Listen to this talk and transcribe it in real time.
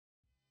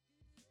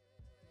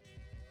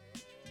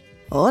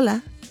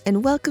Hola,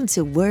 and welcome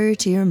to Word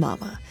to Your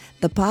Mama,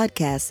 the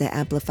podcast that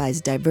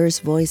amplifies diverse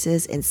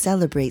voices and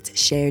celebrates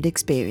shared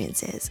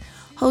experiences.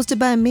 Hosted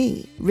by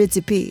me,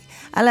 Ritzy P.,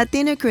 a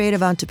Latina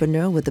creative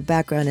entrepreneur with a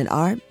background in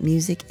art,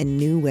 music, and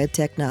new web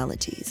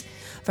technologies.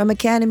 From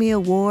Academy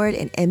Award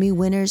and Emmy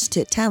winners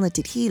to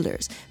talented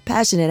healers,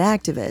 passionate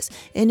activists,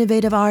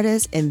 innovative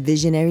artists, and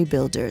visionary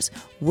builders,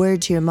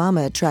 Word to Your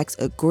Mama attracts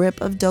a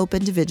grip of dope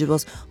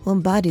individuals who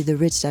embody the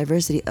rich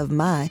diversity of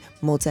my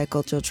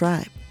multicultural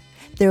tribe.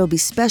 There will be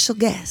special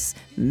guests,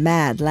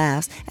 mad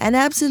laughs, and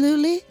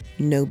absolutely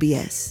no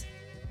BS.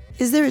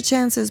 Is there a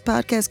chance this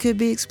podcast could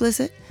be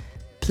explicit?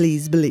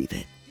 Please believe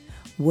it.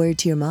 Word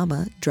to Your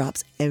Mama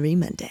drops every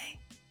Monday.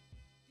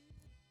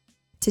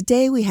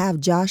 Today we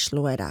have Josh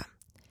LOERA,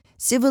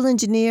 civil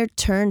engineer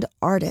turned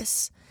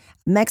artist,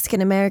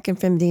 Mexican-American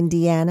from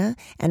Indiana,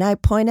 and I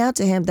point out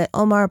to him that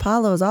Omar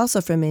Apollo is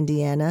also from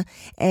Indiana,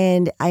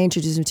 and I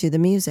introduce him to the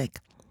music.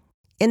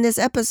 In this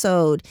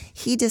episode,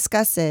 he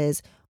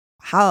discusses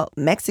how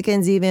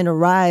Mexicans even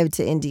arrived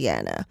to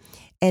Indiana,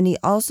 and he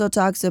also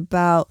talks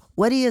about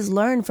what he has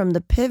learned from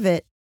the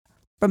pivot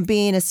from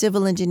being a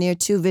civil engineer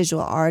to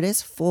visual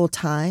artist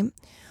full-time,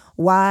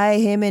 why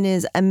him and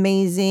his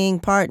amazing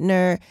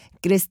partner,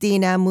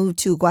 Cristina, moved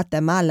to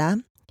Guatemala,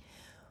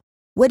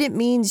 what it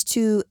means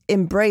to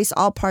embrace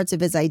all parts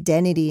of his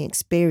identity and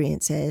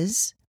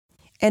experiences,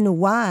 and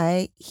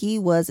why he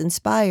was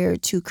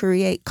inspired to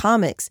create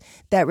comics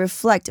that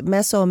reflect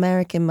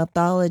Mesoamerican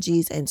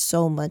mythologies and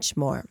so much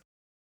more.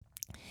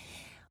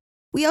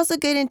 We also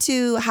get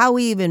into how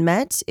we even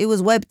met. It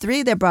was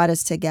Web3 that brought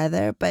us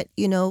together, but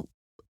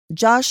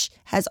Josh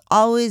has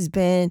always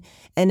been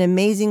an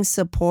amazing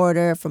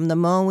supporter from the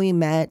moment we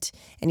met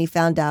and he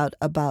found out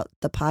about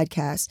the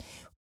podcast.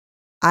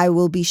 I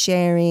will be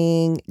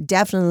sharing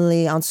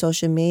definitely on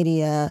social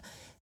media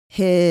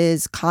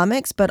his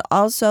comics, but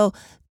also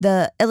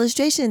the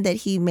illustration that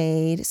he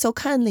made, so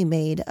kindly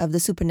made, of the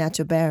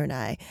supernatural bear and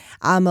I.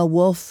 I'm a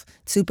wolf,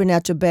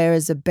 supernatural bear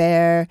is a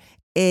bear.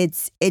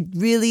 It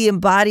really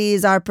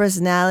embodies our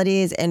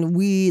personalities and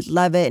we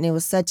love it. And it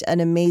was such an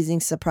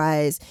amazing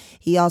surprise.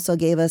 He also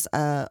gave us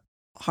a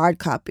hard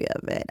copy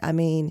of it. I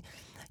mean,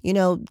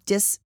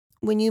 just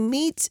when you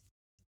meet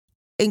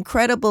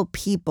incredible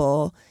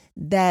people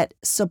that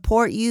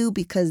support you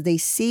because they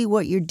see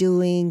what you're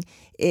doing,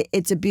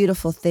 it's a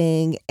beautiful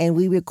thing. And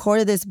we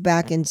recorded this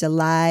back in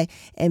July,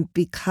 and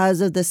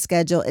because of the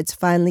schedule, it's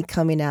finally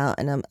coming out,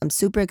 and I'm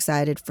super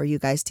excited for you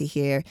guys to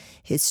hear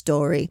his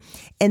story.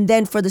 And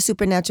then for the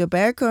Supernatural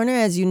Bear Corner,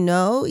 as you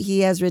know,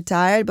 he has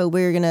retired, but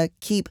we're gonna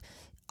keep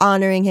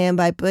honoring him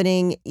by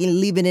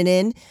leaving it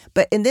in.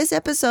 But in this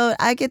episode,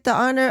 I get the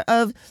honor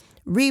of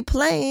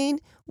replaying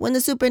when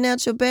the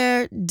Supernatural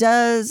Bear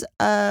does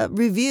a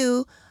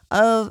review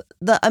of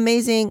the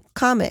amazing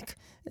comic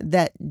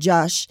that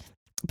Josh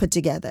put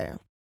together.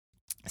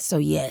 So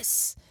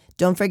yes,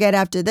 don't forget,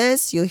 after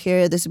this, you'll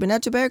hear the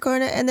Supernatural Bear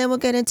Corner, and then we'll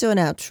get into an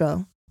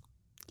outro.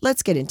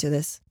 Let's get into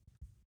this.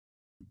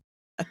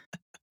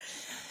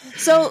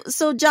 So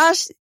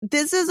Josh,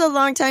 this is a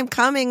long time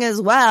coming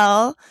as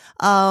well.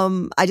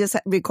 I just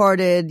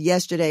recorded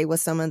yesterday with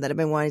someone that I've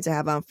been wanting to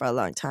have on for a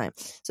long time.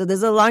 So this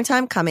is a long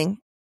time coming.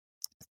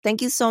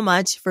 Thank you so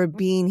much for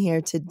being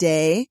here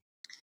today.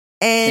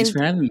 And thanks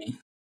for having me.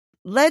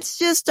 Let's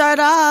just start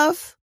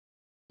off.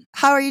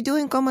 How are you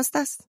doing? ¿Cómo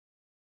estás?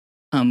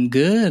 I'm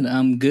good.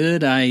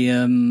 I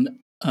am,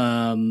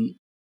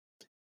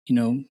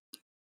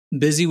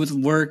 busy with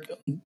work,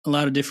 a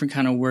lot of different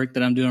kind of work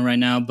that I'm doing right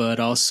now, but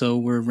also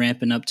we're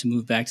ramping up to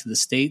move back to the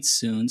States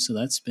soon. So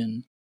that's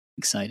been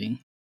exciting.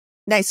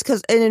 Nice.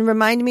 And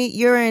remind me,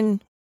 you're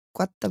in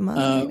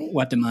Guatemala?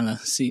 Guatemala.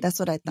 See, that's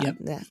what I thought. Yep.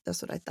 Yeah,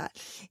 that's what I thought.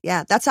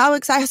 Yeah, that's how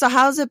exciting. So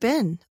how's it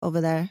been over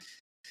there?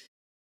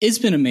 It's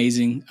been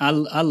amazing. I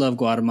love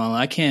Guatemala.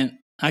 I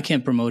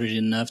can't promote it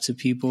enough to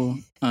people.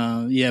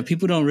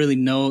 People don't really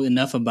know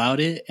enough about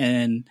it,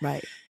 and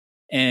right.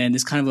 And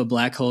it's kind of a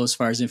black hole as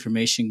far as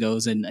information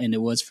goes, and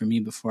it was for me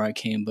before I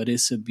came. But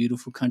it's a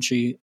beautiful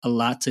country, a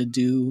lot to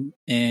do,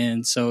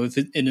 and so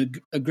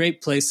a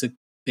great place to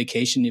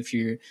vacation if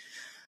you're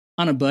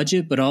on a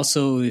budget, but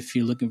also if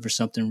you're looking for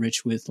something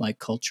rich with like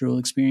cultural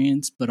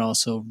experience, but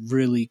also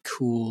really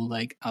cool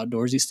like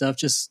outdoorsy stuff.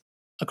 Just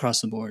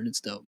across the board,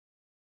 it's dope.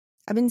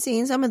 I've been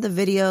seeing some of the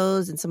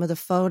videos and some of the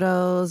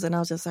photos, and I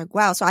was just like,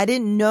 wow. So I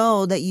didn't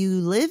know that you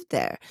lived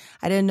there.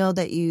 I didn't know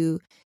that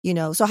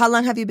so how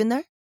long have you been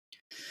there?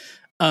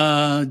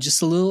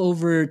 Just a little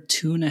over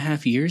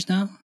 2.5 years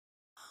now.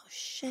 Oh,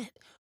 shit.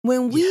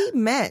 When we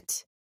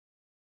met,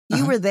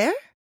 you were there?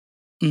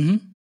 Mm-hmm.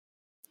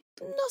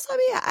 No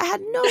sabía. I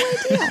had no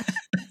idea.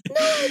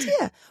 No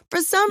idea. For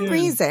some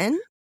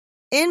reason,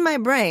 in my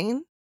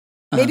brain,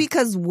 maybe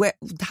because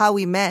how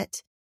we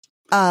met,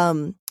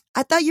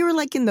 I thought you were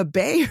like in the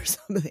Bay or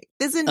something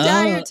this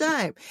entire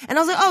time. And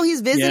I was like, oh, he's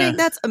visiting. Yeah.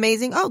 That's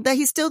amazing. Oh, that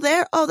he's still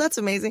there. Oh, that's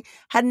amazing.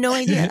 Had no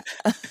idea.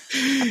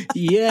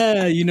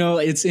 Yeah.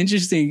 It's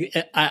interesting.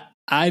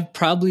 I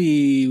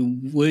probably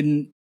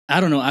wouldn't I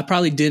don't know. I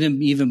probably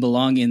didn't even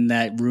belong in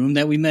that room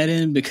that we met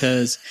in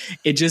because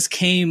it just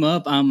came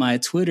up on my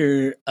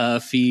Twitter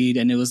feed,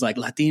 and it was like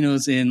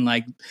Latinos in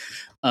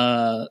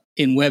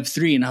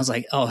Web3, and I was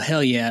like, oh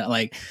hell yeah!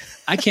 Like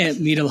I can't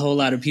meet a whole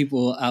lot of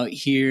people out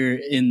here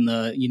in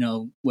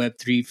the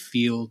Web3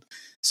 field.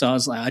 So I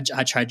was like,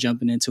 I tried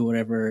jumping into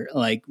whatever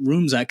like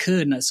rooms I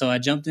could, and so I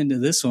jumped into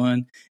this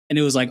one, and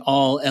it was like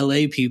all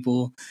LA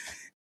people,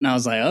 and I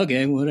was like,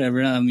 okay,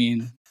 whatever. I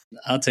mean,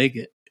 I'll take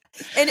it.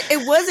 And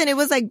it wasn't. It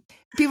was like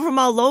people from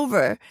all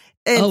over.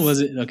 And,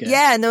 was it? Okay.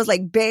 Yeah, and there was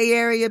like Bay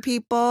Area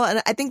people,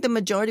 and I think the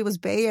majority was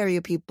Bay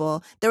Area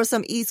people. There was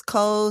some East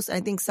Coast. I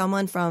think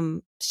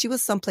she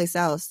was someplace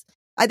else.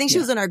 I think she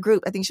was in our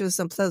group. I think she was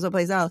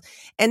someplace else.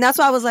 And that's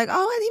why I was like,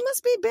 oh, he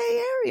must be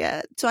Bay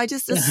Area. So I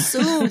just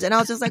assumed. And I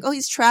was just like, oh,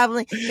 he's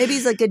traveling. Maybe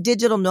he's like a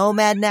digital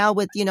nomad now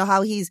with,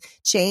 how he's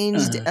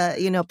changed,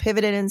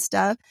 pivoted and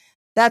stuff.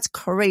 That's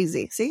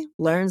crazy. See,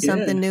 learn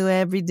something new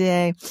every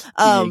day.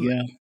 There you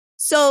go.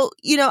 So,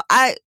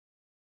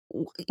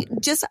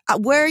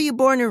 where are you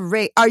born and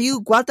raised? Are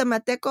you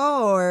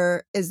Guatemalteco,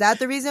 or is that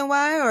the reason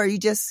why? Or are you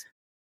just...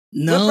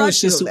 No, it's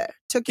just...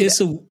 Took you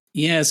there?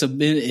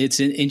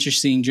 It's an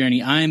interesting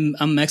journey. I'm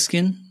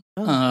Mexican.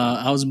 Oh.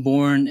 I was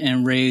born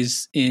and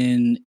raised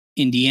in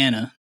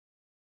Indiana.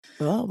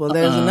 Oh, well,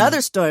 there's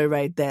another story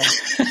right there.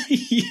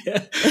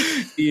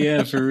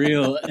 Yeah, for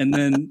real. And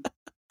then...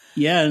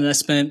 Yeah,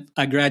 and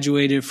I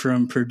graduated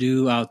from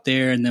Purdue out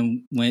there, and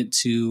then went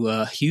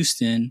to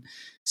Houston,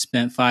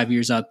 spent 5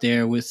 years out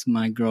there with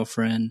my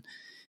girlfriend.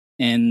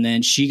 And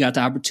then she got the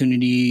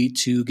opportunity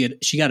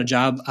she got a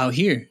job out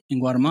here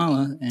in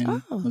Guatemala,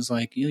 and was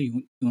like, yo,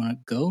 you want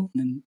to go?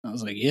 And I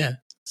was like, yeah.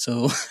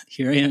 So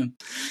here I am.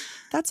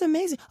 That's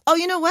amazing. Oh,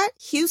 you know what?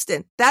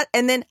 Houston.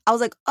 And then I was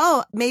like,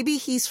 oh, maybe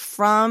he's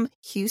from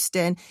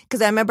Houston.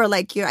 Because I remember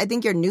I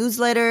think your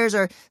newsletters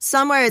or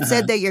somewhere it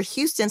said that you're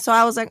Houston. So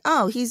I was like,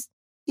 oh, he's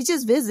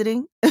just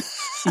visiting.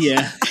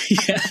 Yeah.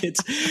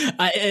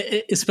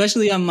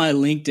 Especially on my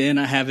LinkedIn,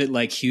 I have it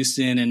like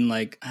Houston, and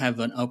like I have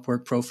an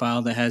Upwork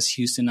profile that has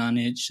Houston on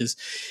it.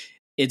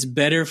 It's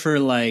better for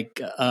like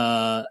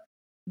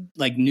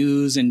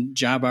news and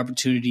job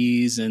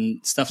opportunities and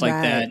stuff like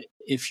that.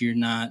 If you're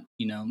not,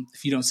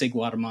 if you don't say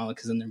Guatemala,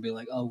 because then they'll be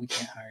like, oh, we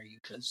can't hire you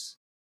because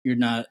you're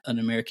not an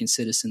American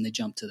citizen. They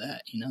jump to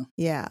that,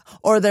 Yeah.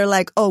 Or they're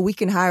like, oh, we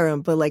can hire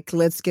him, but like,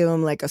 let's give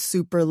him like a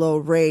super low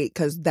rate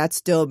because that's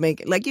still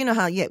making, like, we know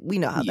how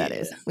that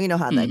is. We know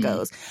how that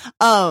goes.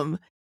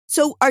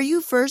 So are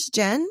you first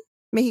gen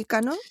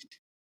Mexicano?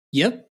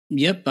 Yep.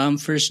 I'm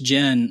first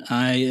gen.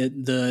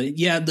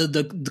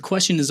 The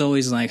question is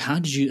always like, how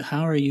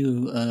are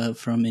you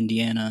from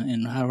Indiana,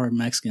 and how are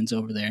Mexicans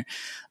over there?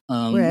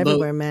 We're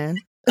everywhere, man.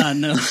 I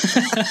know.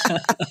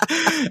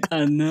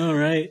 I know,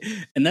 right?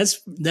 And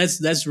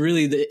that's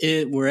really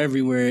it. We're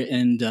everywhere.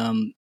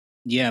 And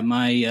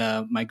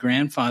my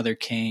grandfather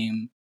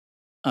came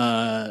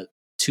to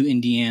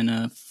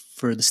Indiana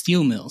for the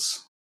steel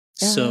mills.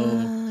 So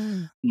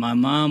my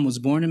mom was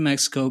born in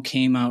Mexico,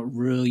 came out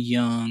real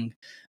young,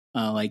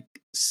 like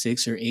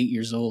 6 or 8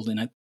 years old,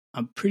 and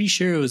I'm pretty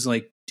sure it was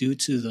like due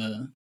to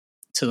the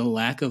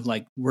lack of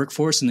like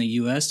workforce in the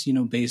U.S.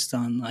 Based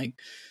on like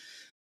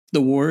the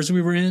wars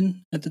we were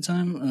in at the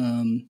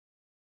time.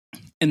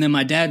 And then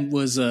my dad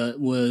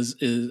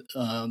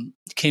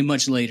came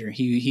much later.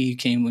 He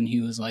came when he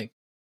was like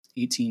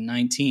 18,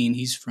 19.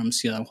 He's from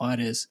Ciudad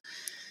Juarez,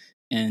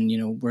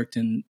 and worked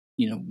in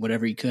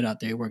whatever he could out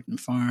there. He worked in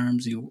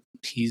farms.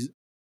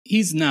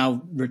 He's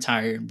now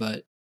retired,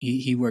 but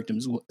he worked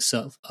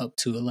himself up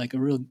to a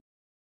real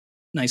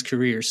nice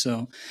career.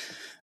 So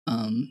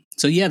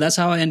yeah, that's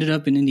how I ended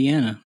up in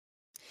Indiana.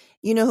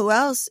 You know who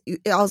else?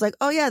 I was like,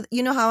 oh yeah,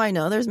 you know how I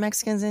know there's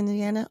Mexicans in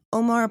Indiana?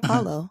 Omar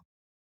Apollo.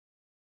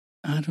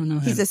 I don't know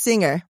him. He's a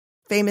singer,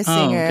 famous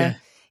singer.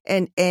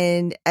 Okay.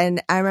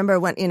 And I remember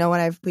when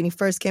he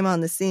first came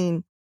on the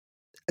scene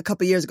a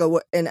couple years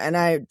ago, and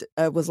I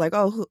was like,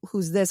 oh,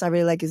 who's this? I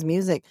really like his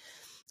music.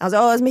 I was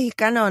like, oh, it's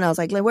Mexicano. And I was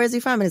like, where's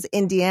he from? And it's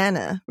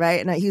Indiana, right?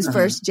 And he was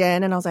first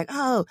gen. And I was like,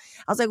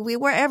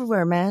 we're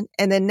everywhere, man.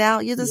 And then now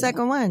you're the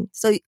second one.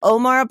 So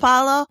Omar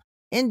Apollo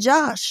and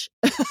Josh.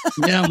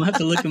 Yeah, I'm going to have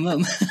to look him up.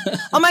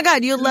 Oh my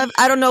God, you'll love,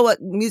 I don't know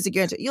what music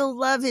you're into. You'll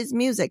love his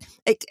music.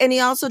 And he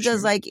also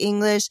does like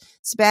English,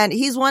 Spanish.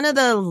 He's one of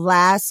the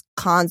last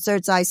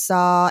concerts I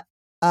saw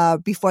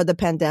before the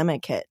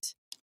pandemic hit.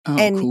 Oh,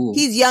 and cool.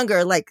 He's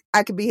younger. Like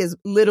I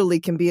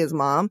literally can be his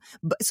mom.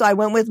 So I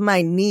went with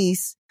my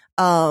niece,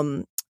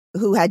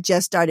 who had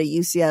just started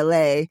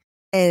UCLA,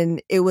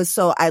 and it was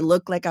I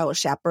looked like I was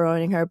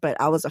chaperoning her, but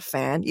I was a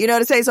fan. You know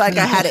what I'm saying? So like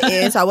I had it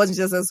in, so I wasn't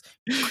just this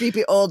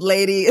creepy old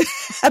lady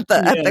at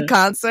the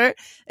concert.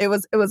 It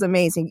was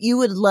amazing.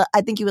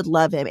 I think you would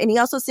love him. And he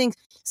also sings,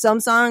 some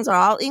songs are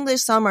all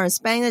English, some are in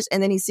Spanish,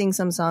 and then he sings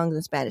some songs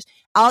in Spanish.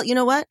 You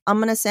know what? I'm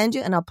gonna send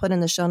you, and I'll put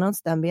in the show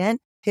notes también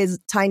his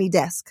Tiny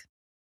Desk.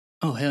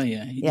 Oh hell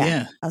yeah.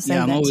 Yeah. I'll send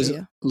that I'm always to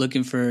you.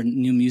 looking for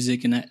new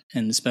music, and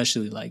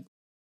especially like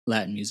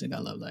Latin music. I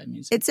love Latin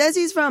music. It says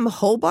he's from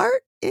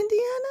Hobart,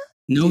 Indiana.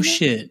 No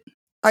shit.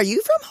 Are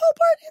you from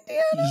Hobart,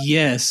 Indiana?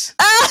 Yes.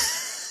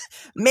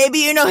 Maybe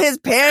you know his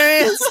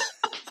parents.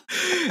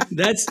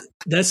 That's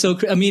so.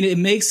 I mean, it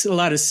makes a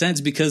lot of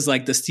sense because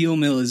like the steel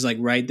mill is like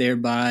right there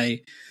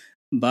by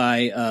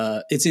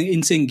it's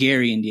in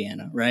Gary,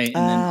 Indiana, right? And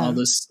then all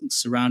the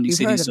surrounding You've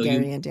heard cities. of So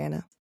Gary,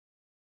 Indiana.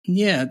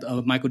 Yeah,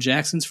 Michael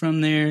Jackson's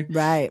from there,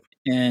 right?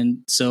 And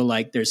so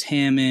like there's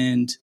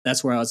Hammond.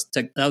 That's where I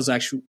was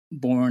actually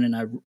born, and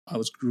I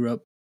grew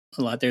up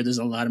a lot there. There's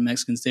a lot of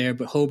Mexicans there,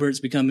 but Hobart's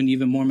becoming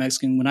even more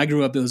Mexican. When I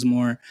grew up, it was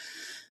more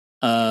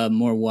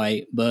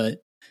white.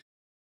 But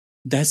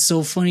that's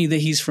so funny that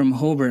he's from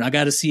Hobart. I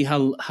got to see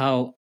how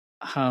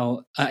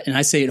and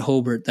I say it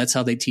Hobart. That's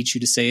how they teach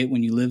you to say it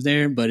when you live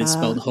there, but it's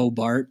spelled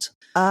Hobart.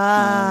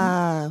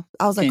 I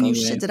was like, anyway.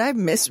 Oh shit, did I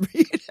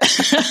misread?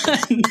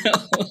 No.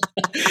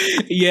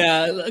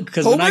 Yeah,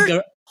 because when I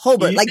go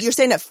Hobart, like you're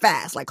saying it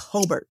fast, like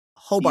Hobart.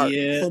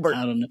 Yeah, Hobart.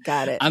 I don't know.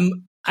 Got it.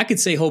 I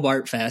could say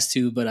Hobart fast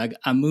too, but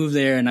I moved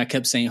there and I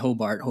kept saying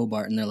Hobart,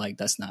 and they're like,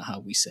 that's not how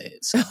we say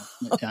it. So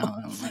I'm like,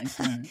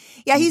 right,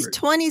 yeah, Hobart. He's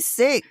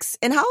 26.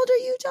 And how old are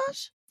you,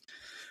 Josh?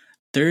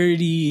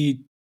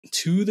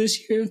 32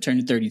 this year. I'm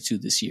turning 32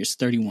 this year. So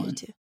 31.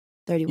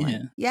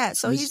 31. Yeah.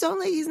 So he's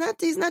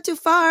not too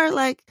far.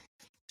 Like,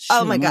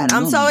 oh my God,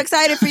 I'm so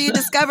excited for you to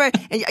discover.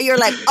 And you're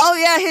like, oh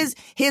yeah,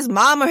 his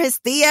mom or his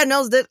tia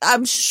knows that.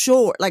 I'm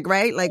sure, like,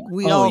 right? Like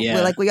we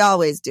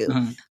always do.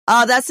 Uh-huh.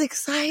 Oh, that's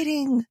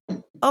exciting.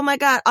 Oh my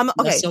God. Okay.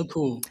 That's so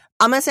cool.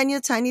 I'm going to send you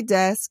a tiny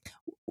desk.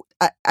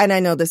 And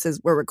I know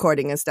we're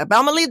recording and stuff, but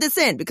I'm going to leave this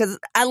in because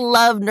I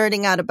love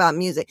nerding out about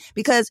music,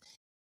 because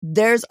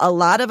there's a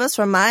lot of us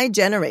from my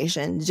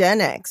generation,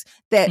 Gen X,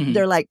 that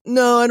they're like,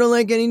 no, I don't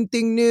like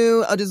anything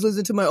new. I'll just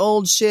listen to my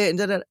old shit.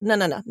 And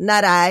no,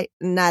 not I.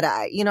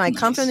 You know, I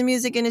come from the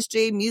music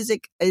industry.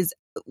 Music is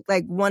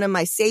like one of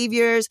my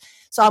saviors.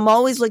 So I'm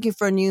always looking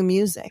for new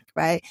music,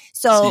 right?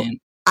 So same.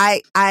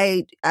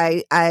 I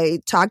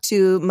talked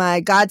to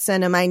my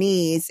godson and my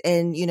niece,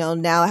 and, you know,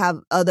 now I have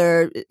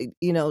other,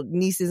 you know,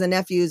 nieces and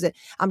nephews. And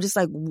I'm just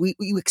like, we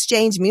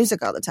exchange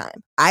music all the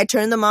time. I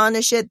turn them on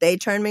to shit. They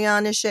turn me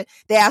on to shit.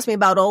 They ask me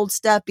about old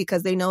stuff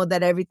because they know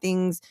that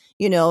everything's,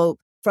 you know,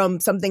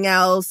 from something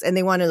else, and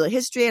they want to know the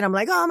history. And I'm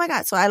like, oh my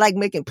God. So I like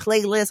making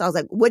playlists. I was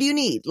like, what do you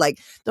need? Like,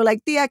 they're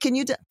like, Thea, can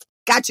you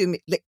got you.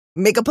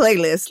 Make a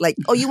playlist. Like,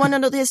 oh, you want to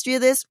know the history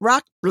of this?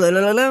 Rock? Blah,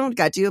 blah, blah, blah.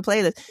 Got you a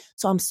playlist.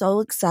 So I'm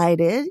so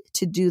excited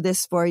to do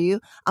this for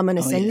you. I'm going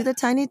to send you the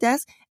tiny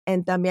desk.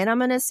 And también I'm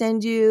going to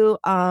send you,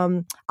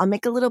 I'll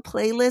make a little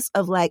playlist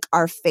of like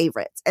our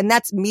favorites. And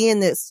that's me and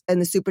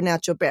the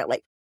Supernatural Band.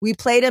 Like, we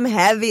played them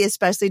heavy,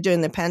 especially during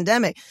the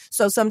pandemic.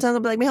 So sometimes I'll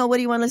be like, Mijo, what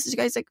do you want to listen to?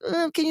 Guys like,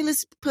 can you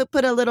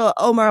put a little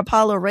Omar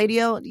Apollo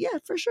radio? Yeah,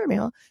 for sure,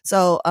 Mijo.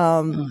 So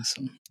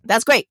awesome.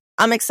 That's great.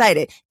 I'm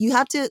excited. You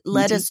have to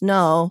let us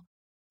know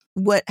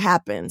what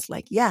happens.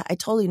 Like, yeah, I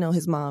totally know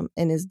his mom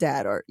and his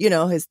dad, or, you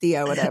know, his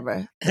tia or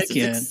whatever. This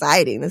is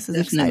exciting. This is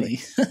exciting.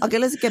 Okay,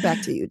 let's get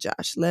back to you,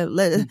 Josh.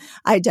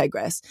 I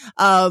digress.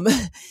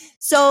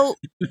 So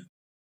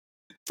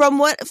from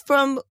what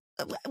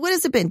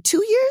has it been?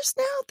 2 years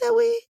now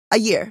a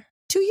year,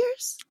 2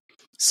 years?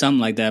 Something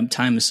like that.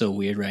 Time is so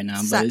weird right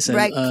now, but it's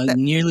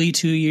nearly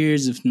 2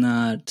 years, if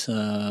not,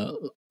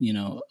 you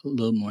know, a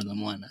little more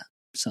than one,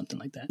 something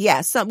like that.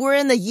 Yeah. So we're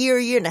in the year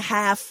and a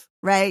half.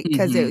 Right?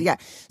 Because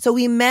so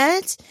we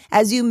met,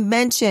 as you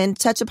mentioned,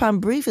 touch upon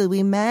briefly.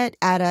 We met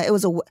at it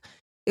was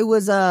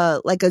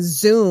like a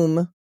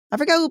Zoom. I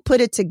forgot who put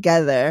it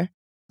together.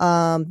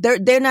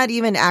 They're not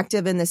even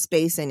active in the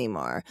space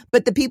anymore.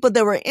 But the people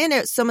that were in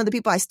it, some of the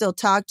people I still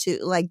talk to,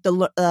 like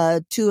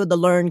the two of the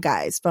Learn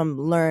guys from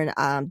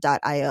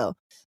Learn.io.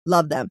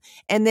 Love them.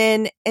 And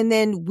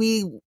then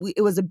we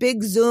it was a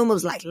big Zoom. It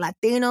was like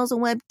Latinos and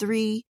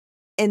Web3.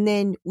 And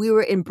then we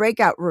were in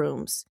breakout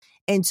rooms.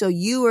 And so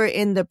you were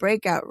in the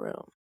breakout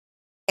room.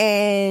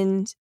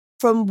 And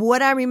from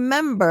what I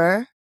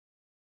remember,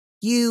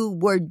 you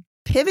were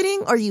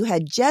pivoting, or you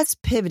had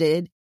just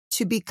pivoted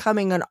to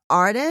becoming an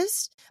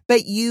artist,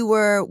 but you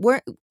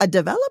weren't a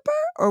developer,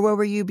 or where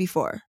were you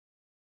before?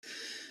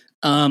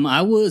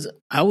 I was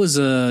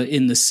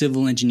in the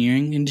civil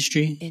engineering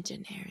industry.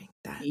 Engineering.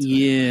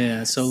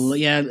 That's so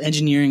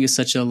engineering is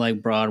such a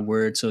like broad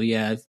word. So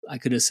yeah, I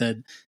could have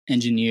said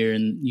engineer,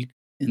 and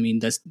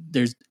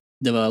there's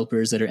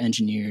developers that are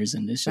engineers,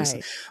 and it's just,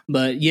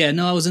 but yeah,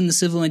 no, I was in the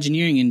civil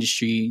engineering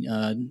industry,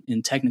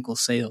 in technical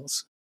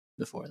sales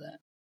before that.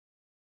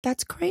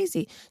 That's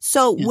crazy.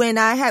 So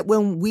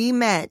when we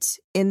met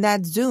in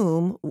that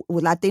Zoom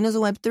with Latinos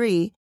and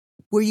Web3,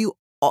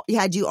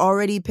 had you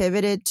already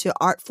pivoted to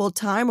art full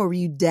time, or were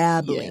you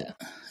dabbling? Yeah.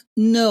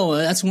 No,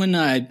 that's when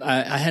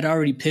I had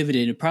already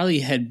pivoted. It probably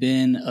had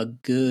been a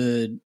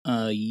good,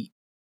 at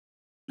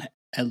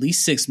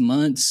least 6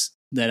 months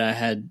that I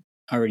had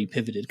already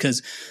pivoted,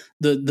 because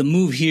the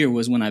move here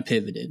was when I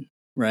pivoted,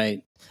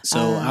 right? So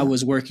I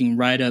was working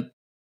right up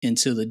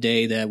until the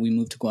day that we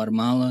moved to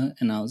Guatemala,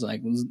 and I was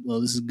like,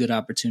 well, this is a good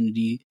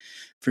opportunity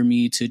for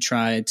me to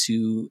try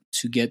to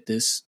get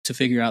this, to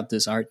figure out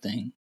this art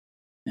thing.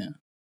 Yeah.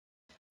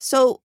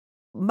 So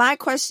my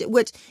question,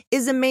 which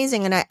is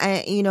amazing, and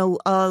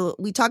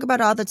we talk about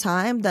it all the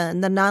time, the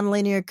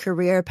nonlinear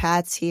career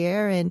paths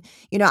here, and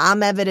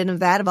I'm evident of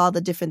that, of all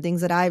the different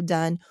things that I've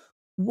done.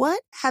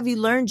 What have you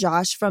learned,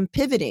 Josh, from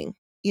pivoting?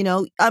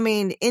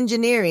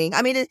 Engineering.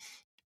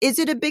 Is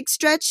it a big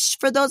stretch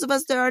for those of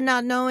us that are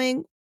not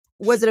knowing?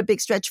 Was it a big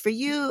stretch for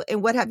you?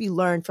 And what have you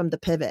learned from the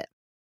pivot?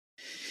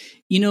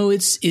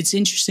 It's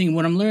interesting.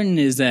 What I'm learning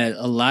is that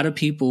a lot of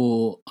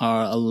people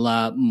are a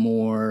lot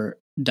more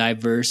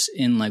diverse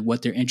in like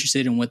what they're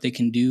interested in, what they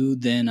can do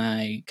than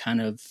I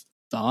kind of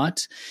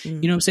thought. You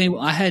know what I'm saying?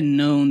 Well, I had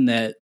known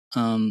that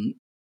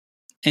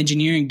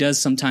engineering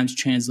does sometimes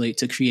translate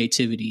to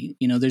creativity.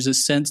 There's a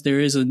sense, there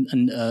is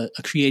a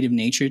creative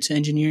nature to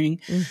engineering.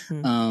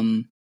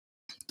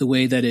 The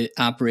way that it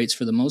operates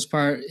for the most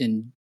part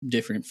in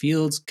different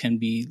fields can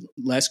be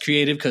less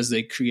creative because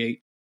they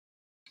create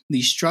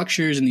these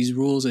structures and these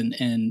rules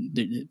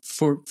and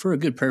for a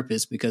good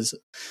purpose because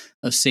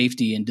of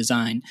safety and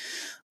design.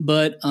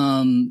 But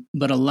a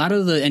lot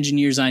of the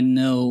engineers I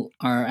know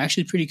are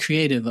actually pretty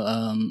creative.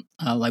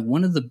 Like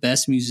one of the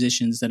best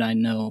musicians that I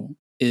know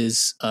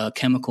is a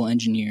chemical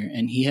engineer,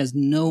 and he has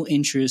no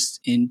interest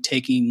in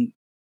taking,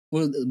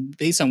 well,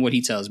 based on what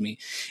he tells me,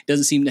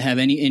 doesn't seem to have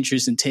any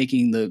interest in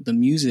taking the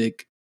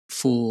music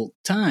full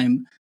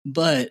time,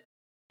 but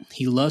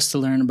he loves to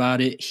learn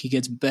about it. He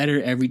gets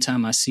better every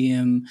time I see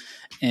him,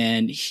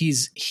 and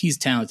he's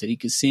talented. He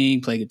can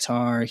sing, play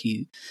guitar.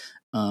 He's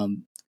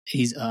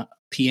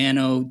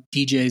piano,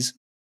 DJs.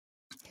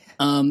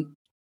 Go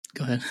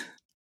ahead.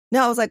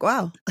 No, I was like,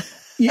 wow.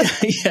 yeah,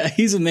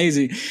 he's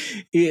amazing.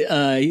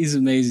 He's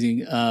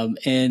amazing.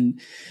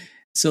 And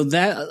so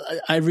that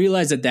I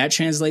realized that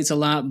translates a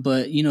lot,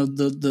 but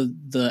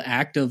the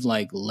act of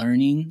like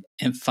learning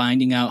and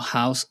finding out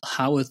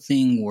how a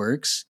thing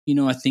works,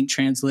 I think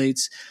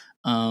translates.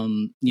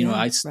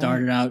 I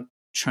started out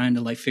trying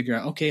to like figure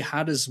out, okay,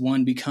 how does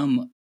one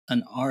become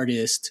an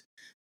artist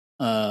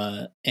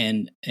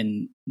and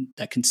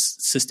that can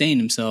sustain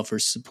himself or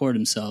support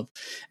himself,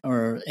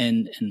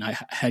 and I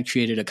had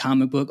created a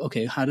comic book.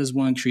 Okay, how does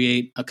one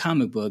create a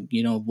comic book?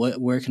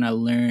 Where can I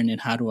learn,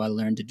 and how do I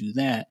learn to do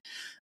that?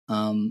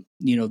 The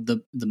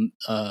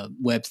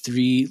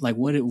Web3, like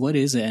what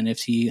is an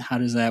NFT? How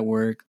does that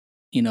work?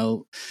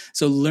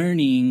 So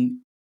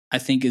learning, I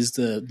think, is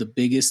the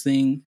biggest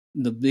thing,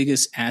 the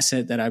biggest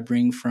asset that I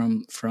bring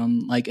from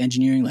like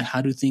engineering. Like,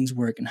 how do things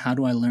work, and how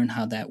do I learn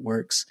how that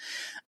works?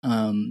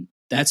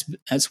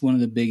 That's one of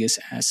the biggest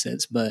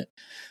assets. But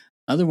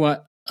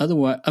otherwise, I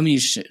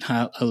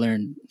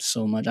learned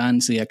so much.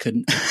 Honestly, I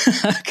couldn't.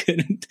 I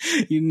couldn't.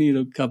 You need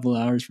a couple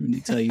hours for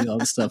me to tell you all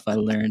the stuff I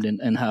learned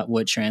and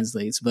what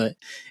translates. But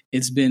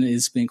it's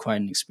been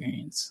quite an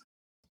experience.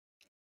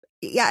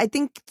 Yeah, I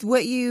think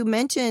what you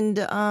mentioned,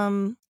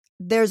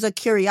 there's a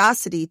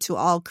curiosity to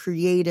all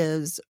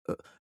creatives,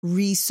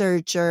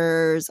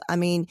 researchers.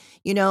 And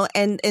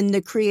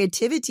the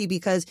creativity,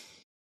 because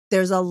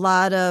there's a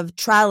lot of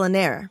trial and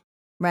error,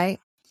 right?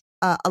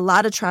 A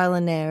lot of trial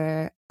and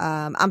error.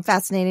 I'm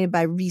fascinated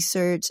by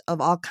research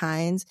of all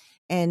kinds.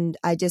 And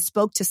I just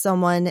spoke to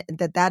someone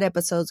that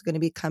episode is going to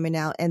be coming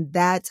out. And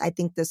I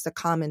think that's the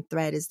common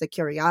thread, is the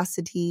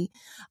curiosity,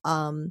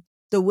 the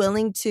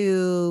willing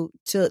to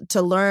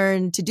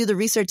learn, to do the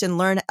research and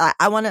learn.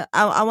 I want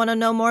to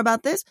know more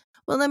about this.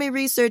 Well, let me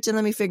research and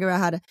let me figure out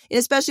how to,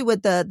 especially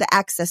with the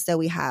access that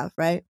we have,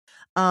 right?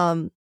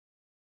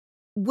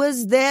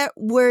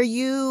 Were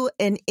you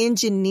an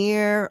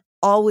engineer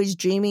always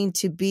dreaming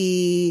to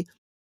be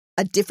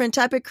a different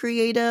type of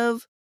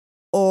creative,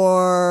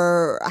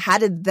 or how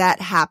did that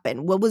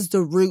happen? What was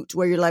the route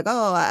where you're like,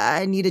 oh,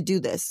 I need to do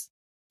this?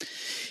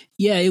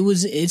 Yeah,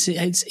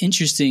 it's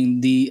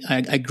interesting.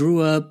 I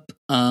grew up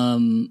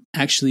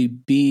actually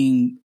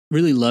being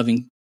really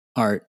loving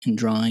art and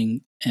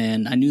drawing,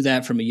 and I knew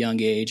that from a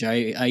young age.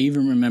 I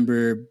even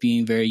remember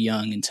being very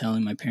young and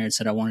telling my parents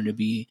that I wanted to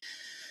be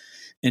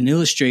an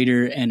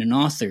illustrator and an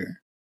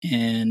author.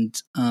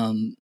 And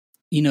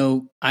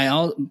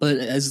but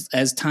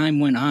as time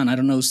went on, I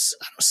don't know,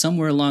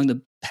 somewhere along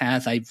the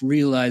path, I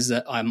realized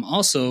that I'm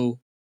also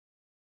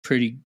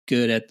pretty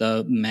good at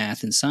the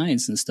math and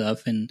science and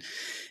stuff. And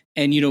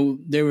I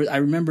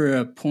remember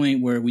a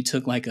point where we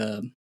took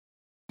it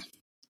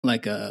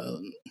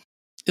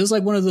was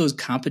like one of those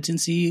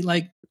competency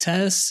like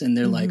tests, and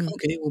they're like,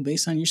 okay, well,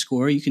 based on your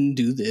score, you can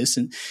do this.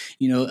 And,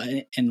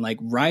 and like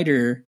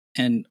writer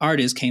and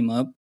artist came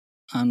up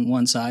on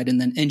one side, and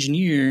then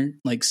engineer,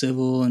 like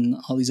civil and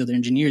all these other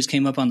engineers,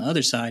 came up on the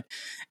other side.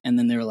 And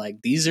then they were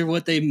like, these are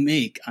what they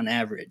make on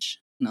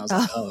average. And I was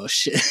like, oh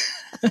shit.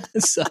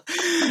 So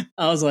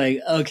I was like,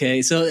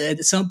 okay. So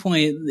at some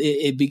point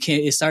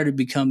it started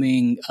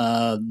becoming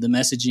the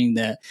messaging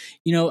that,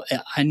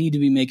 I need to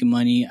be making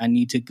money. I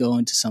need to go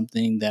into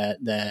something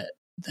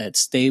that's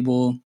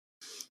stable.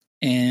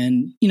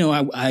 And,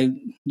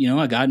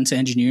 I got into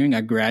engineering.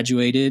 I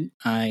graduated.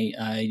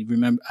 I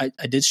remember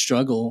I did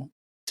struggle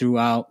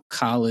throughout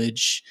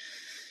college,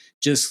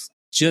 just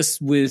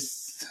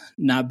with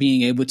not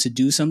being able to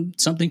do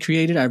something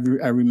creative. I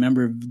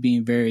remember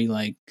being very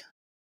like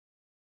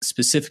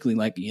specifically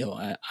like,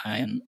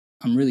 I'm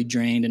really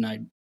drained and I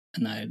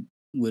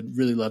would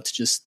really love to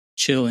just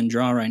chill and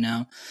draw right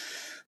now.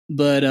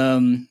 But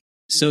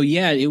so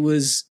yeah, it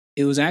was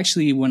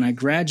actually when I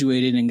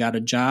graduated and got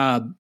a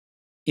job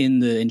in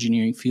the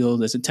engineering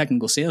field as a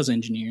technical sales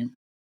engineer,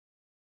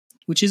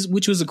 which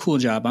was a cool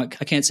job. I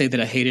can't say that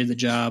I hated the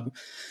job.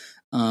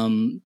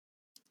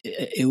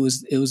 It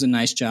was a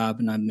nice job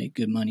and I made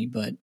good money,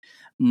 but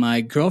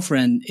my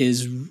girlfriend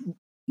is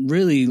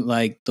really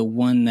like the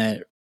one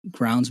that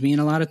grounds me in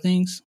a lot of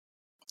things.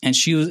 And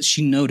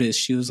she noticed,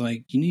 she was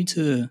like, you need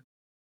to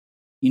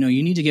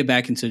get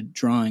back into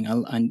drawing.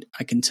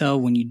 I can tell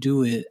when you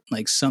do it,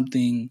 like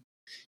something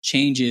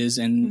changes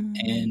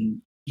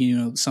and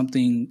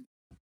something,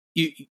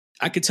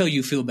 I could tell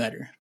you feel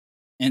better.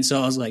 And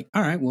so I was like,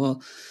 all right,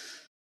 well,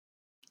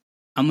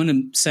 I'm going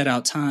to set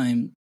out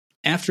time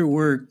after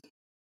work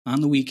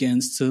on the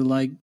weekends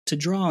to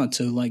draw,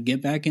 to like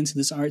get back into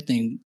this art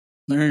thing,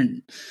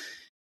 learn.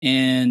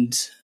 And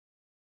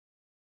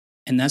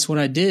that's what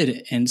I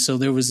did. And so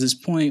there was this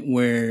point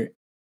where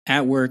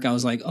at work, I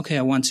was like, okay,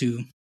 I want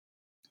to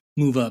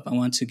move up. I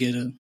want to get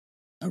a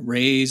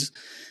raise.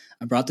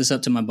 I brought this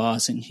up to my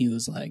boss and he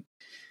was like,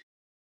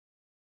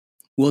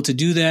 well, to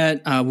do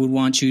that, I would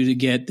want you to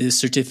get this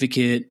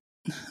certificate,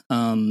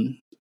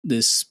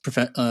 this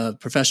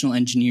professional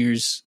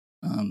engineer's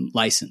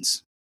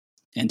license.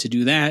 And to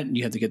do that,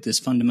 you have to get this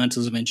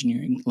fundamentals of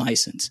engineering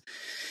license.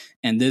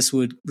 And this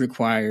would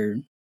require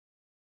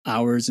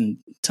hours and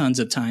tons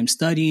of time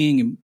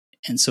studying.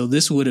 And so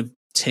this would have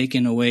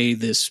taken away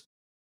this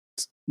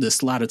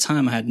lot of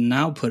time I had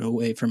now put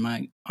away for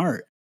my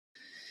art.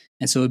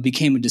 And so it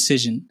became a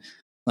decision,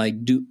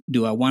 like,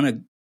 do I want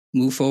to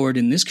move forward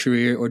in this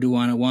career, or do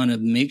I want to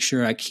make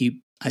sure I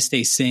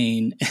stay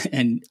sane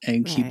and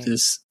keep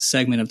this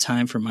segment of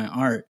time for my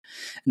art?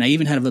 And I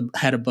even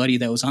had a buddy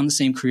that was on the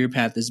same career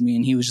path as me,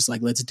 and he was just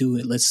like, let's do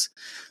it. Let's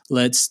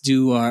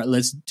do our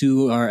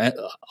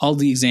all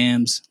the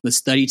exams. Let's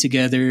study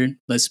together.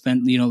 Let's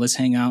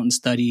hang out and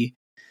study.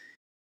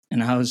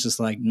 And I was just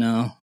like,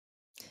 no.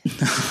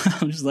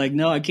 I'm just like,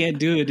 no, I can't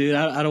do it, dude.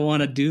 I don't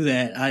want to do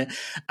that.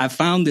 I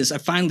finally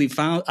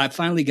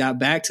got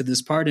back to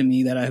this part of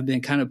me that I've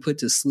been kind of put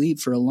to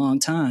sleep for a long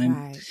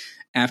time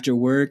after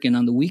work and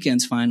on the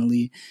weekends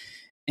finally.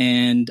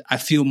 And I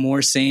feel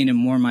more sane and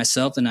more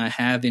myself than I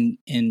have in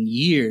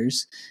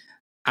years.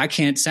 I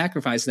can't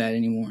sacrifice that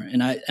anymore.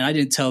 And I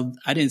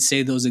didn't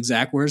say those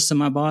exact words to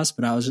my boss,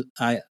 but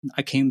I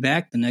came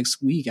back the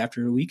next week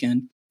after a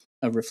weekend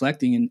of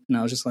reflecting, and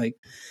I was just like,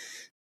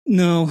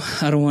 no,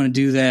 I don't want to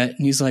do that.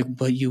 And he's like,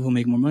 but you will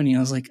make more money. I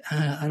was like,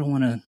 I don't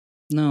want to.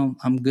 No,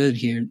 I'm good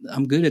here.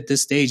 I'm good at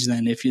this stage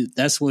then, if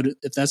that's what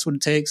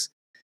it takes.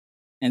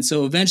 And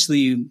so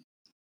eventually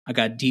I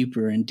got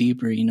deeper and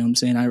deeper, you know what I'm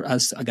saying? I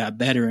got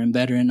better and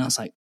better. And I was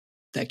like,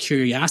 that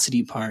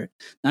curiosity part,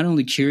 not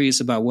only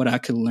curious about what I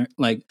could learn,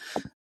 like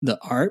the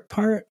art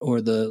part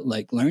or the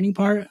like learning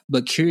part,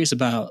 but curious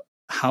about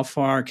how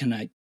far can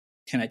I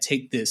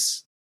take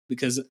this?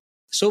 Because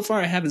so far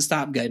I haven't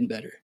stopped getting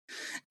better.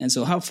 And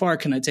so how far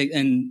can I take?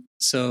 And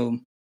so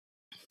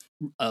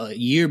a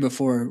year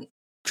before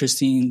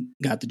Christine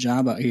got the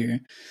job out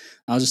here,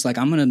 I was just like,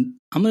 I'm going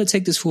to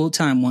take this full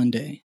time one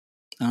day.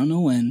 I don't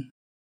know when,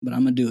 but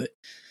I'm going to do it.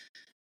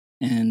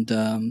 And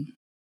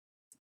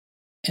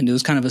it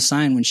was kind of a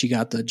sign when she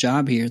got the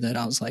job here that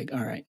I was like,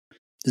 all right,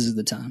 this is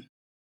the time.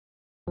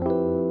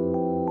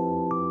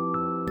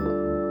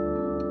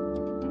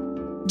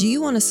 Do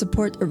you want to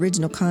support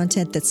original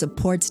content that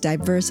supports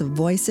diverse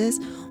voices?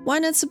 Why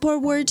not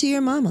support Word to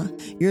Your Mama?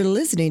 You're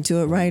listening to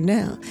it right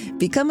now.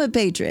 Become a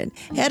patron.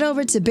 Head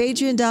over to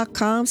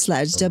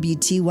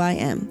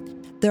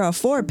patreon.com/WTYM. There are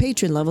 4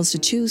 patron levels to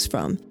choose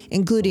from,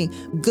 including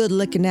Good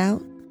Looking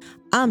Out,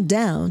 I'm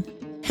Down,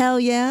 Hell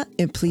Yeah,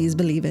 and Please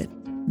Believe It.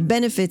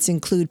 Benefits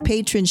include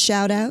patron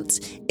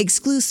shoutouts,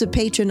 exclusive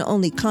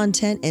patron-only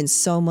content, and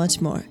so much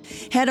more.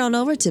 Head on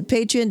over to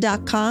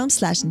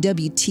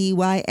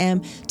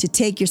patreon.com/WTYM to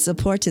take your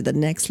support to the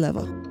next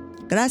level.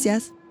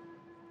 Gracias.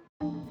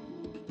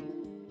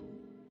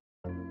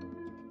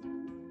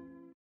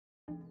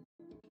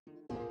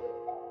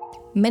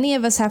 Many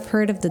of us have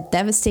heard of the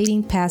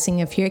devastating passing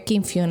of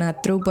Hurricane Fiona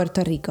through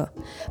Puerto Rico,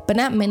 but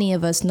not many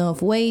of us know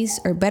of ways,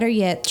 or better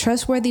yet,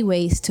 trustworthy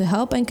ways to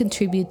help and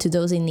contribute to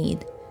those in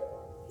need.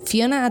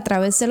 Fiona a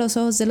través de los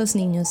ojos de los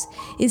niños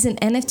is an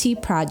NFT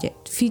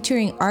project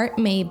featuring art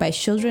made by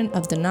children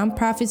of the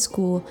nonprofit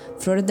school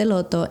Flor de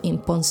Loto in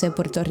Ponce,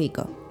 Puerto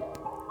Rico.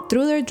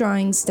 Through their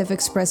drawings, they've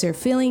expressed their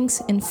feelings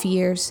and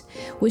fears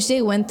which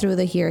they went through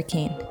the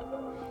hurricane.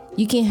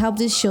 You can help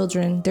these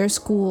children, their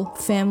school,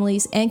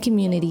 families, and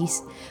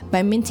communities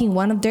by minting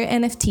one of their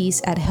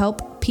NFTs at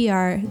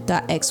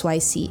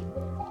helppr.xyz.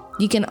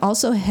 You can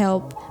also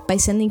help by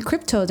sending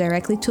crypto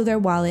directly to their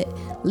wallet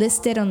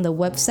listed on the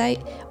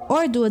website,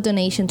 or do a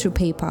donation through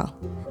PayPal.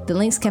 The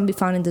links can be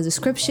found in the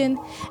description.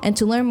 And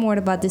to learn more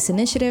about this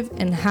initiative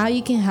and how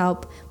you can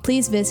help,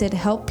 please visit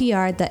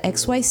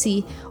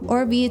helppr.xyz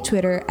or via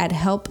Twitter at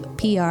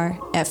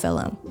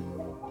helpprflm.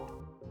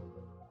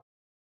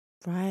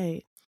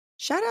 Right.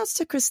 Shout outs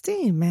to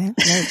Christine, man.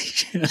 Like,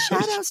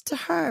 shout outs to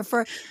her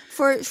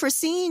for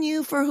seeing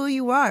you for who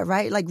you are,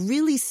 right? Like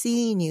really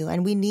seeing you.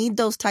 And we need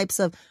those types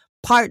of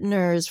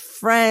partners,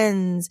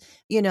 friends,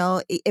 you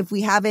know, if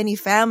we have any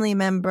family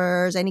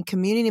members, any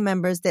community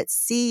members that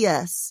see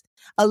us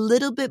a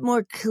little bit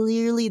more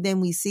clearly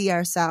than we see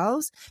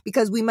ourselves,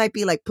 because we might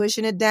be like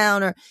pushing it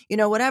down or, you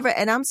know, whatever.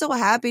 And I'm so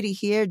happy to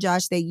hear,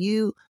 Josh, that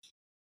you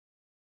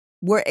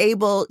were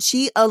able,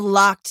 she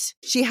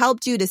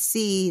helped you to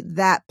see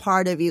that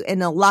part of you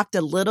and unlocked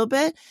a little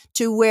bit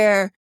to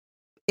where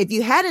if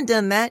you hadn't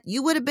done that,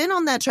 you would have been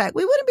on that track.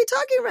 We wouldn't be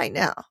talking right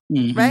now,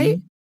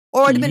 right?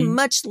 Or it would have been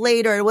much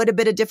later. It would have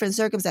been a different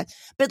circumstance.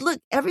 But look,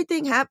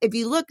 everything happened. If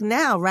you look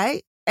now,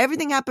 right?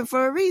 Everything happened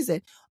for a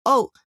reason.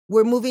 Oh,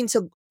 we're moving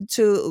to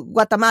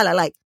Guatemala.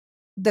 Like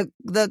the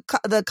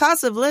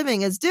cost of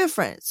living is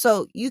different.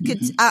 So you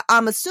could,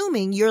 I'm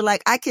assuming you're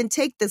like, I can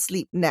take this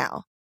leap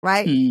now.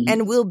 Right.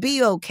 And we'll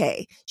be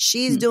okay.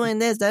 She's doing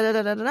this. Da, da,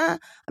 da, da, da.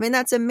 I mean,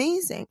 that's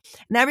amazing.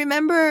 And I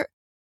remember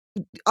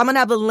I'm going to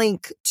have a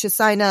link to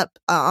sign up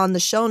on the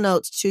show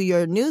notes to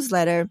your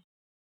newsletter,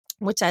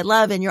 which I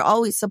love. And you're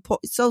always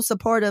so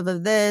supportive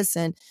of this.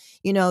 And,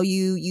 you know,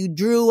 you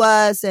drew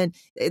us, and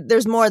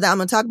there's more that I'm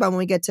going to talk about when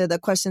we get to the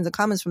questions and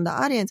comments from the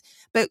audience.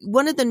 But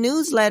one of the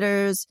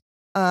newsletters,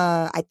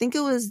 I think it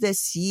was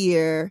this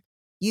year,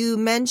 you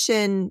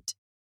mentioned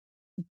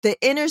the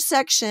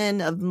intersection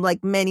of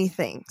like many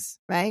things,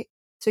 right?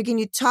 So can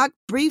you talk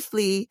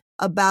briefly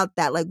about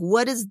that? Like,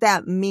 what does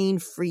that mean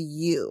for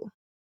you?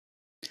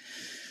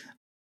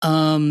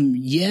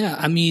 Yeah,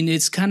 I mean,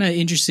 it's kind of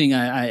interesting.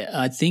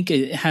 I think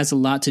it has a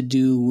lot to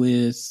do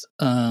with,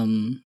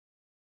 you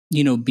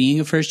know, being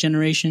a first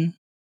generation,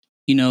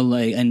 you know,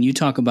 like, and you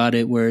talk about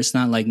it where it's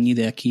not like ni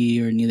de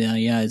aquí or ni de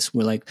allá. It's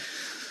we're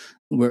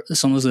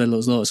somos de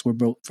los dos.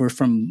 We're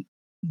from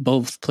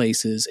both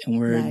places, and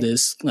we're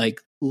this like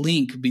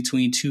link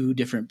between two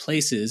different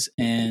places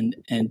and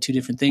two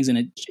different things.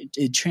 And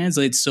it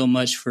translates so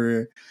much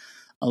for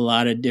a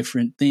lot of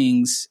different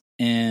things.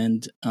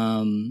 And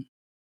now,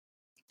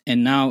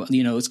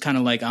 you know, it's kind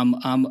of like I'm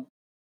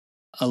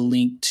a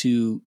link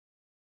to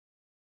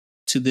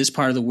this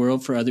part of the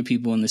world for other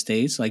people in the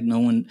States. Like no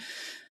one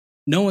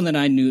that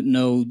I knew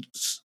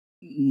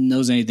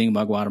knows anything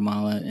about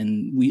Guatemala.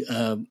 And we,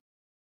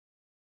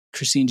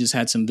 Christine just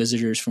had some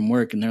visitors from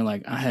work, and they're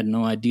like, I had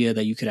no idea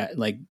that you could,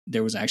 like,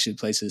 there was actually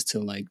places to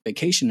like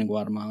vacation in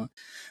Guatemala,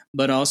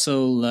 but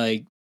also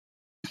like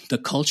the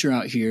culture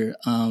out here.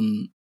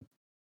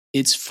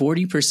 It's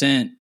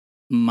 40%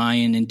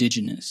 Mayan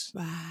indigenous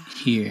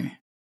here.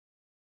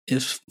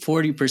 It's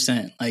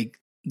 40%. Like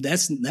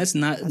that's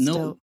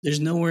dope. There's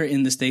nowhere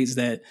in the States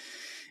that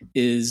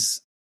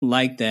is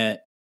like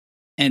that.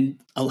 And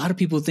a lot of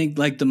people think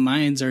like the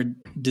Mayans are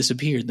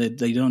disappeared, that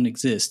they don't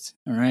exist.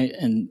 All right.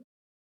 And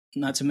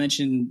not to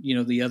mention, you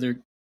know, the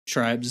other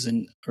tribes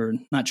or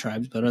not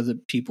tribes, but other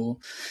people,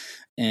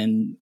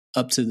 and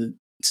up to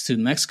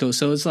Mexico.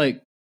 So it's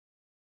like,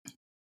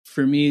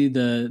 for me,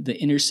 the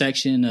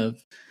intersection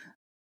of,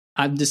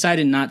 I've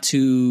decided not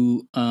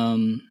to, how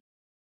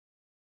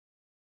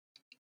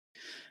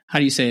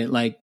do you say it?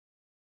 Like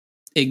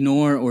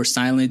ignore or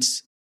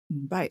silence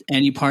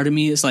any part of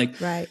me. It's like,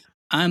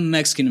 I'm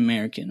Mexican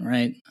American,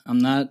 right? I'm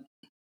not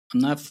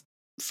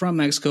from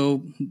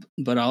Mexico,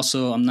 but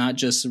also I'm not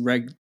just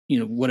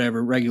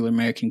whatever regular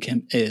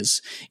American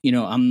is. You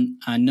know,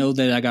 I know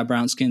that I got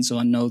brown skin, so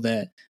I know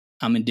that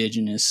I'm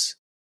indigenous.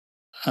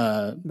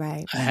 I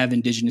have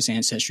indigenous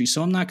ancestry,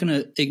 so I'm not going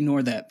to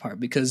ignore that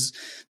part, because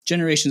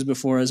generations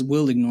before us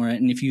will ignore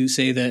it. And if you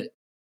say that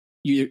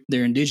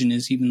they're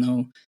indigenous, even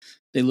though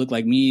they look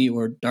like me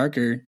or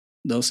darker,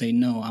 they'll say,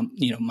 no,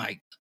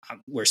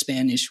 we're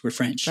Spanish, we're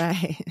French.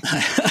 Right.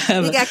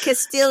 You got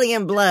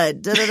Castilian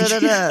blood.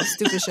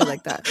 Stupid shit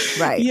like that.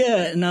 Right.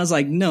 Yeah. And I was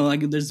like, no, like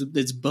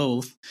it's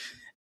both.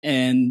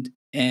 And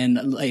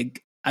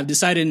like, I've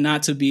decided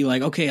not to be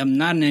like, okay, I'm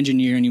not an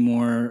engineer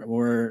anymore,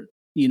 or,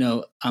 you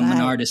know, I'm an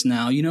artist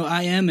now. You know,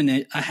 I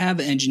have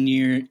an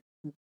engineer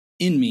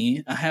in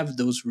me. I have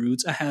those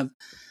roots.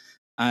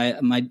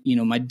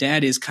 My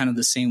dad is kind of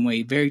the same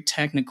way, very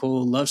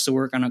technical, loves to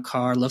work on a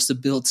car, loves to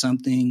build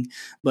something,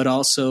 but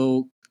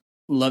also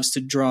loves to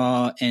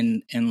draw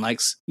and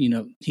likes, you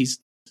know, he's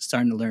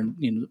starting to learn,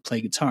 you know, to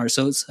play guitar.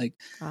 So it's like,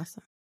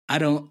 awesome.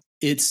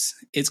 It's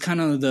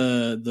kind of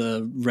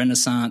the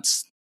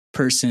Renaissance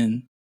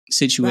person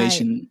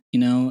situation, you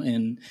know,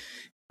 and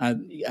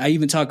I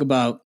even talk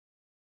about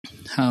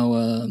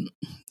how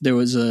there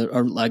was a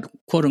like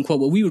quote unquote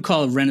what we would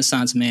call a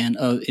Renaissance man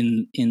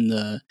in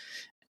the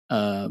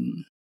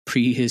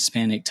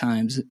pre-Hispanic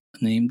times,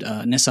 named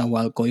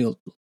Nezahualcóyotl,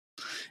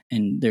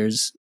 and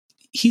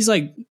he's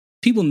like,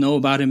 people know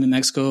about him in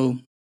Mexico,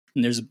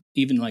 and there's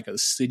even like a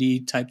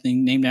city type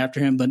thing named after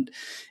him, but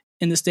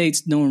in the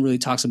States no one really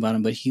talks about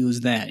him. But he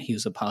was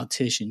a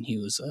politician, he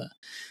was a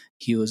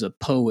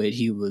poet,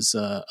 he was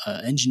a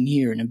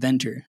engineer, an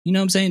inventor, you know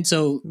what I'm saying?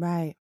 So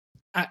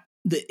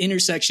the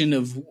intersection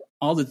of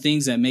all the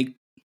things that make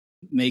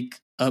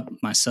up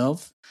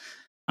myself,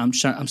 I'm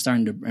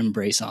starting to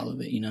embrace all of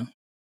it, you know?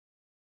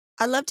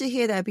 I love to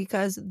hear that,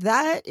 because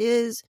that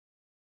is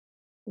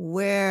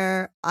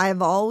where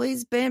I've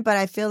always been, but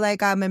I feel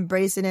like I'm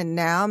embracing it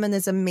now. I'm in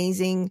this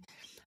amazing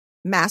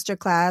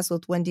masterclass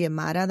with Wendy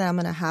Amata that I'm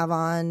going to have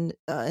on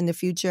in the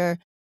future.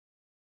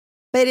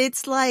 But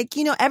it's like,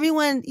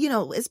 everyone,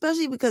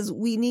 especially because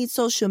we need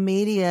social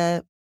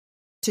media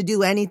to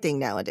do anything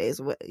nowadays.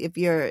 If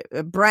you're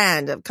a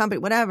brand, a company,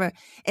 whatever,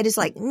 it is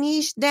like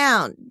niche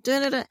down.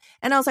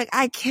 And I was like,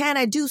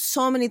 I do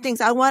so many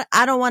things. I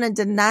don't want to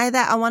deny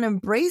that. I want to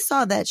embrace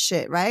all that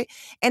shit. Right.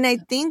 And I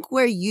think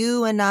where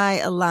you and I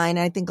align,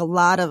 I think a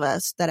lot of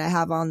us that I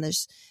have on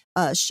this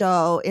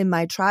show in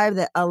my tribe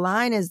that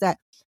align, is that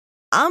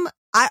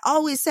I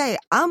always say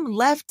I'm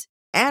left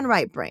and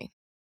right brain.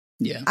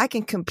 Yeah. I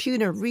can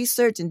compute and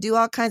research and do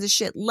all kinds of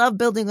shit. Love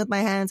building with my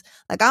hands.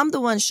 Like, I'm the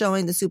one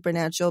showing the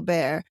supernatural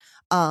bear.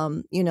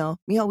 We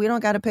don't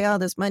got to pay all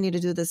this money to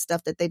do this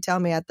stuff that they tell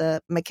me at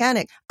the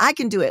mechanic. I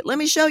can do it. Let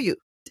me show you.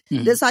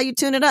 Mm-hmm. This is how you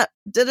tune it up.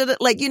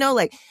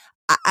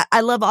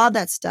 I love all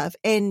that stuff.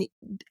 And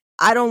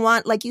I don't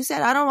want, like you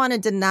said, I don't want to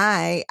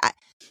deny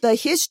the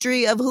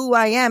history of who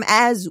I am,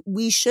 as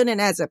we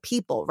shouldn't as a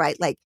people, right?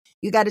 Like,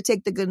 you got to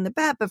take the good and the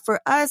bad. But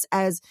for us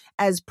as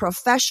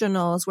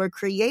professionals, we're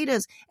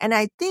creatives. And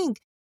I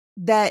think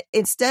that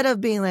instead of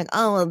being like,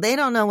 oh, well, they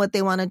don't know what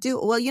they want to do.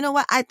 Well, you know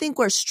what? I think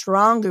we're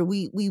stronger.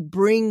 We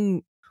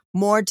bring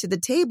more to the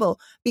table,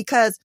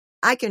 because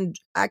I can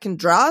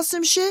draw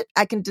some shit.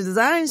 I can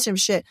design some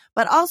shit,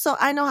 but also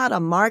I know how to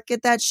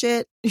market that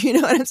shit. You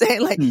know what I'm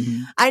saying? Like,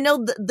 mm-hmm. I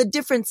know the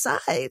different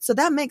sides. So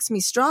that makes me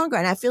stronger.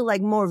 And I feel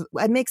like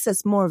it makes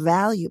us more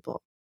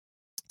valuable.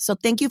 So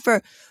thank you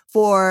for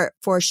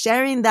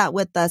sharing that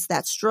with us,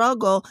 that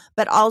struggle,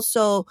 but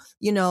also,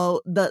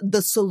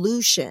 the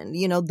solution,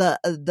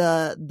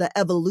 the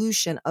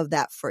evolution of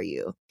that for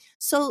you.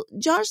 So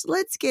Josh,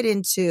 let's get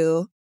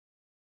into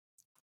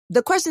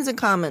the questions and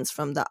comments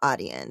from the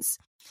audience.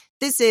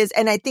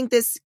 And I think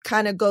this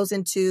kind of goes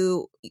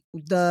into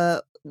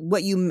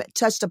what you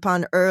touched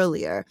upon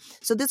earlier.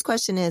 So this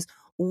question is,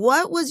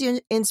 what was your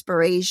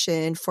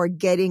inspiration for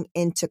getting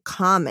into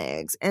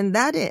comics? And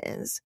that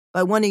is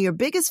by one of your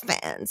biggest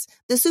fans,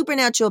 the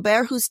Supernatural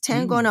Bear, who's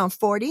 10 going on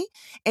 40.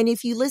 And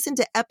if you listen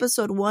to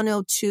episode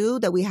 102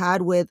 that we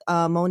had with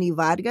Moni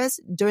Vargas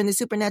during the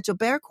Supernatural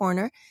Bear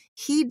Corner,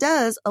 he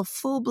does a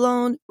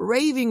full-blown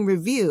raving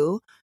review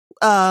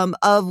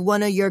of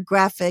one of your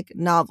graphic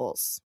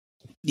novels.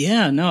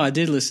 Yeah, no, I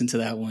did listen to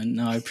that one.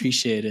 No, I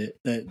appreciate it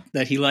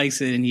that he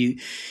likes it and he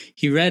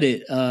read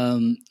it.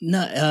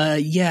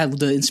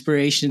 The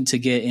inspiration to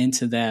get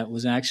into that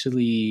was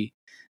actually,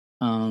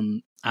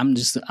 I'm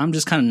just kind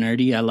of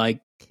nerdy. I like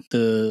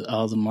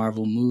all the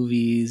Marvel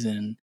movies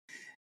and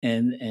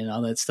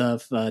all that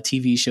stuff,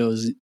 TV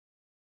shows.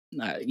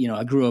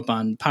 I grew up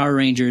on Power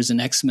Rangers and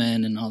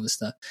X-Men and all this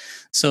stuff.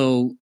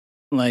 So,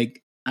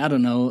 like, I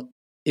don't know,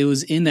 it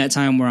was in that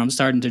time where I'm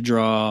starting to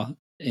draw.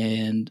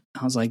 And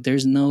I was like,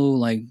 there's no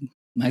like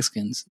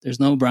Mexicans, there's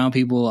no brown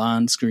people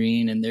on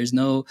screen, and there's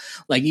no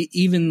like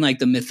even like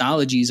the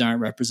mythologies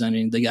aren't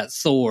represented. They got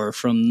Thor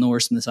from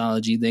Norse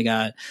mythology. They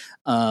got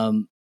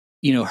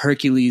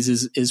Hercules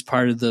is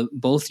part of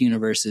both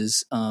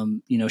universes.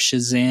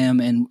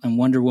 Shazam and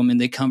Wonder Woman,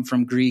 they come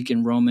from Greek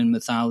and Roman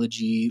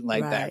mythology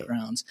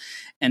backgrounds,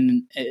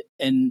 and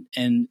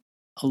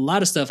a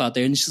lot of stuff out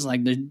there, and it's just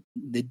like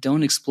they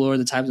don't explore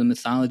the types of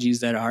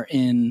mythologies that are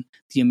in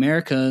the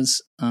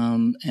Americas,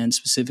 and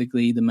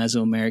specifically the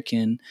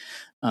Mesoamerican,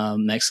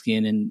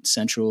 Mexican, and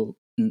Central,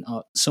 and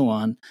so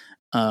on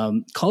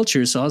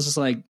culture. So I was just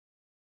like,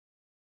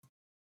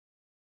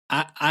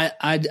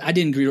 I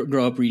didn't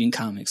grow up reading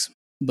comics,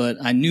 but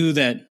I knew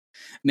that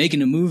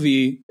making a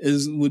movie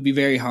would be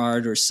very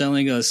hard, or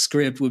selling a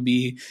script would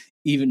be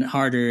even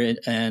harder.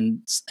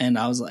 And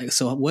I was like,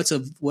 so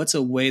what's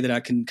a way that I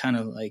can kind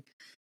of like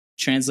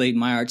translate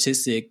my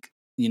artistic,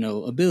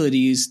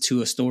 abilities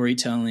to a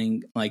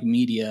storytelling like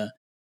media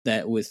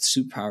that with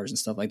superpowers and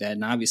stuff like that.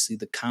 And obviously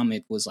the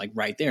comic was like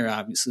right there.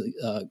 Obviously,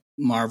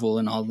 Marvel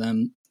and all of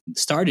them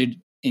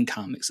started in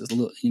comics as a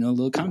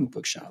little comic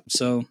book shop.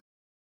 So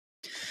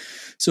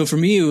for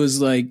me, it was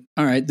like,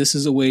 all right, this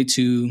is a way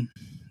to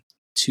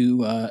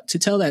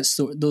tell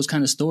those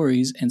kind of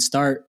stories and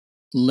start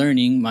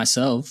learning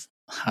myself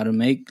how to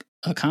make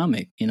a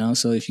comic.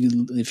 So if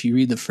you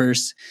read the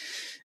first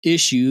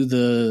issue,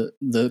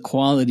 the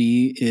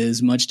quality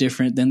is much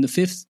different than the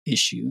fifth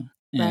issue,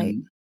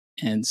 and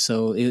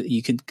so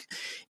you could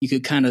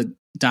kind of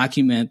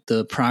document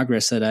the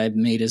progress that I've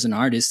made as an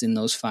artist in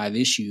those 5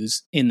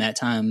 issues in that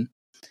time.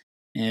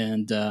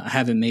 And I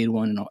haven't made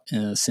one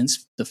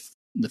since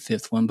the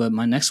fifth one, but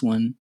my next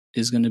one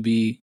is going to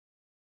be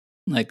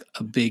like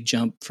a big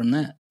jump from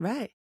that.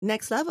 Right.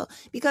 Next level.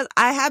 Because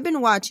I have been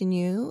watching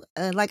you.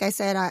 Like I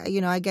said,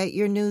 I get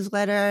your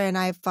newsletter and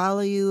I follow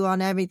you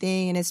on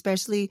everything, and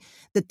especially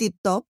the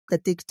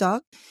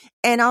TikTok.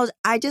 And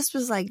I just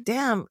was like,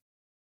 damn,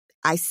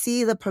 I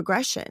see the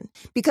progression,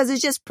 because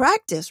it's just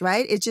practice,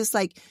 right? It's just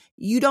like,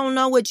 you don't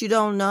know what you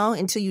don't know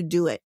until you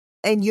do it,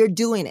 and you're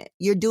doing it.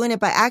 You're doing it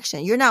by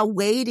action. You're not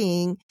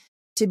waiting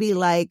to be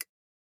like,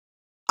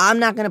 I'm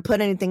not going to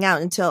put anything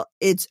out until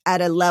it's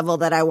at a level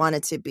that I want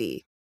it to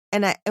be.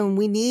 And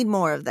we need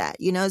more of that,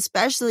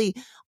 especially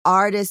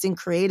artists and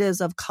creatives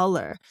of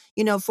color,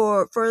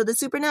 for the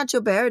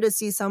Supernatural Bear to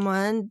see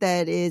someone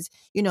that is,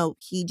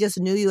 he just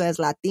knew you as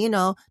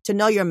Latino, to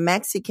know you're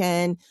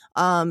Mexican,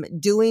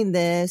 doing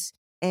this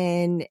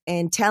and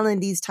telling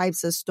these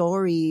types of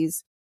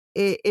stories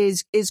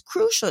is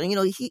crucial.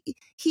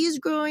 He's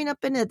growing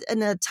up in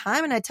a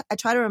time, and I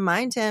try to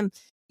remind him,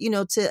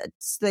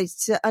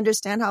 to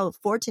understand how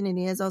fortunate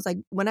he is. I was like,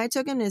 when I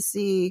took him to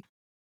see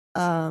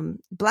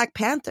Black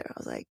Panther, I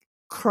was like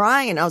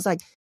crying. I was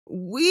like,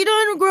 we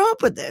don't grow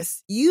up with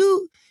this.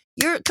 You're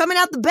coming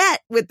out the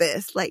bat with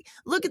this. Like,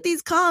 look at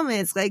these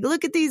comments. Like,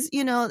 look at these,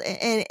 and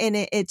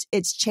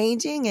it's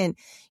changing. And,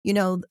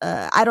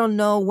 I don't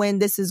know when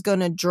this is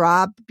going to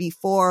drop,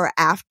 before or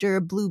after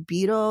Blue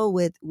Beetle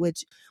with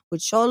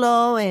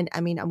Cholo. And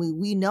I mean,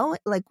 we know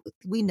it, like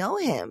we know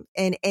him,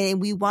 and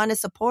we want to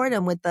support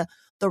him with the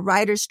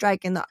writer's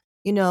strike and the,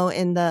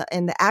 and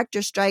the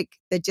actor strike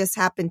that just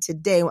happened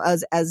today,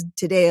 as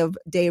today of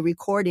day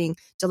recording,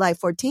 July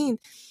 14th.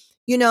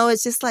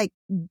 It's just like,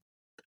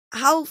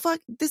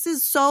 this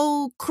is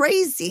so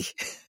crazy,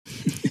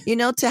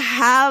 to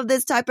have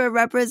this type of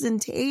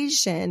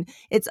representation.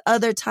 It's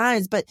other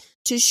times, but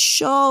to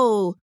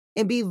show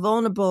and be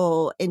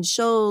vulnerable and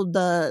show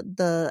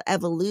the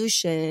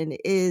evolution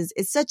is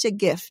such a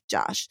gift,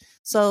 Josh.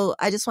 So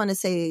I just want to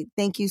say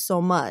thank you so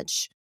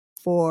much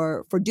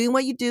for doing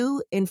what you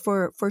do and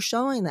for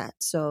showing that.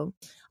 So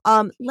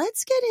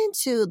let's get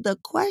into the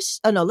question.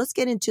 Oh no, let's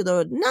get into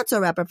the not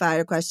so rapid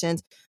fire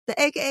questions, the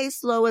AKA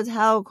slow as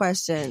hell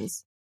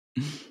questions.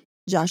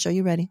 Josh, are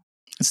you ready?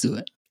 Let's do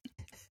it.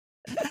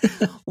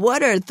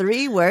 What are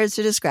 3 words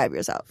to describe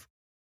yourself?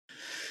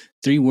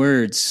 3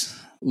 words.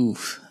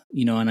 Oof.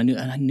 And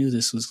I knew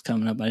this was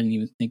coming up. I didn't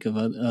even think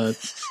of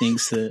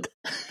things that.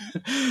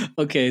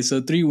 Okay,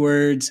 so 3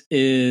 words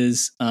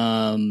is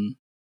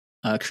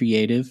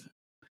creative.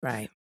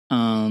 Right.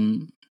 A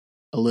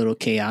little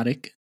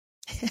chaotic.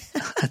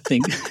 I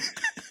think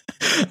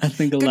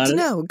a good lot to of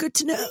know. Good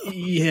to know.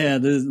 Yeah,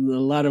 there's a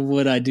lot of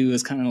what I do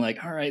is kind of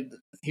like, all right,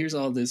 here's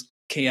all this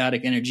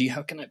chaotic energy.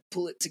 How can I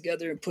pull it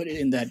together and put it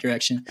in that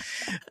direction?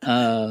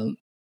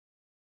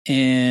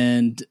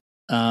 And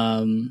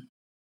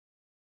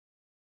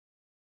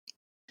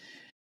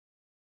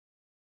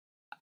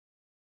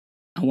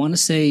I want to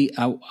say,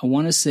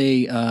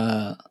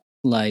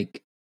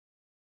 like,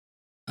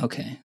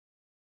 okay,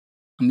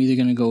 I'm either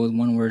gonna go with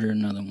one word or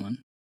another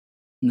one.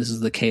 This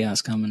is the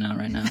chaos coming out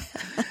right now.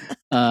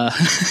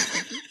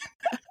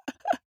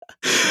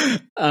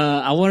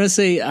 I want to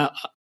say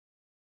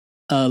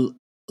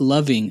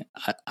loving.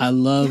 I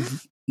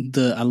love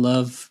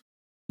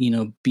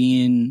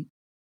being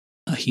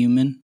a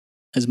human,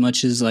 as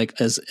much as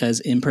as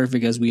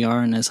imperfect as we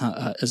are, and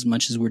as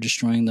much as we're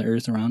destroying the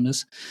earth around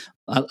us.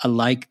 I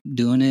like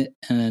doing it,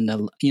 and I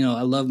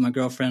love my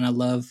girlfriend. I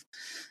love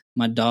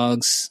my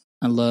dogs.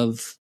 I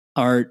love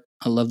art.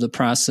 I love the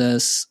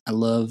process. I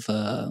love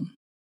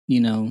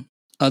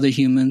other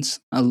humans.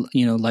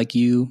 Like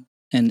you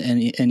and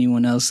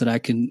anyone else that I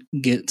can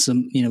get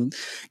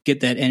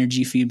get that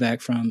energy feedback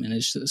from, and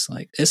it's just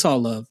like, it's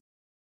all love.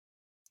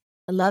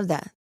 I love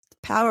that.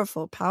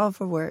 Powerful,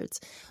 powerful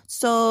words.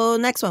 So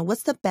next one,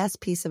 what's the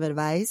best piece of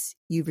advice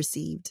you've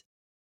received?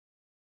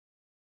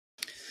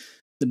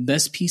 The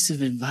best piece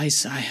of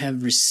advice I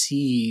have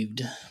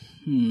received.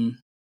 Well,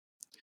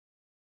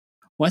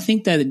 I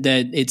think that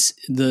it's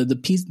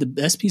the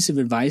best piece of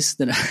advice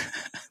that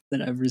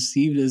that I've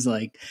received is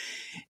like,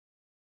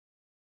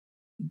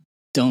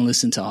 don't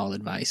listen to all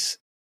advice.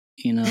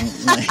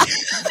 Like,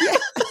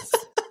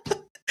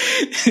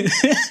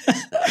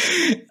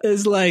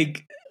 it's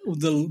like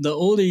the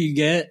older you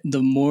get,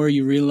 the more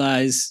you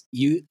realize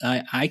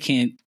I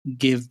can't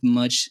give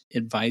much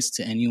advice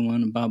to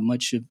anyone about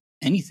much of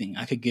anything.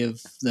 I could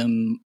give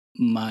them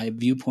my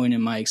viewpoint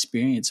and my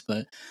experience,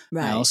 but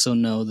right. I also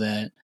know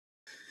that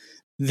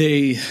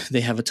they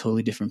have a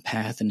totally different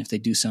path, and if they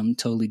do something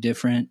totally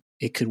different,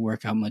 it could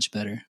work out much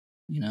better,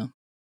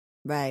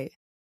 Right.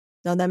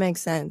 No, that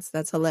makes sense.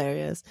 That's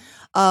hilarious.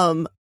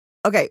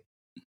 Okay.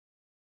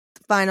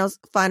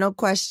 Final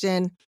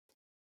question.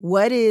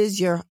 What is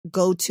your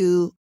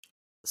go-to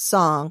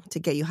song to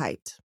get you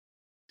hyped?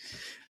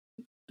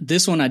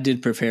 This one I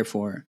did prepare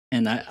for,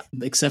 and I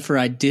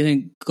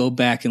didn't go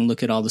back and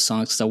look at all the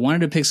songs because I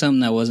wanted to pick something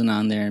that wasn't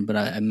on there, but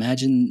I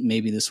imagine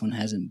maybe this one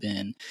hasn't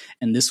been.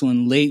 And this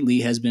one lately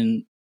has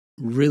been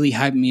really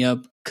hyping me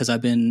up because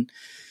I've been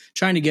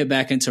trying to get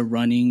back into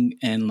running,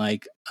 and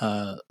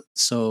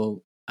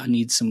so I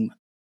need some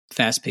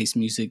fast-paced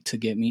music to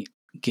get me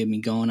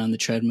going on the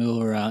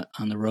treadmill or out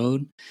on the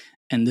road.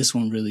 And this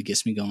one really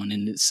gets me going,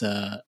 and it's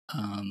what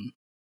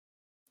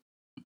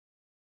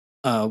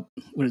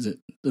is it?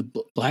 The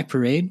Black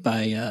Parade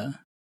by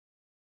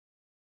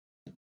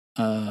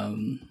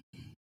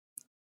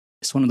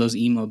it's one of those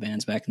emo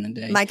bands back in the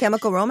day. My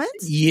Chemical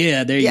Romance?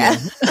 Yeah, there you go.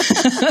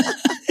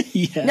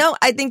 Yeah. No,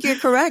 I think you're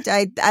correct.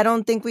 I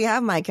don't think we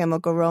have My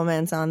Chemical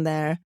Romance on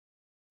there.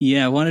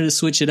 Yeah, I wanted to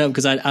switch it up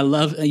because I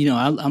love,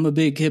 I'm a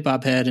big hip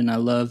hop head and I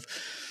love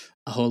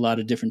a whole lot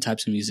of different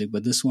types of music.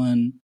 But this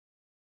one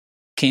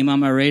came on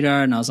my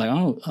radar and I was like,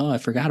 oh, I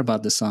forgot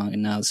about this song.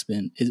 And now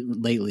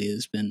lately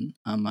it's been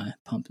on my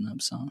pumping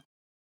up song.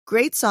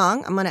 Great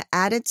song. I'm going to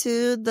add it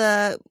to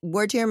the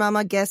Word to Your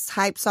Mama guest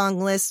hype song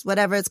list,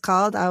 whatever it's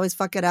called. I always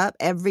fuck it up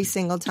every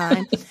single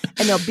time. And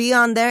it'll be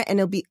on there and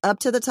it'll be up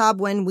to the top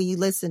when we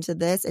listen to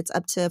this. It's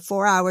up to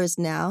 4 hours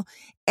now.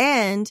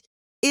 And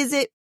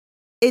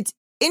it's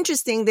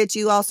interesting that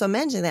you also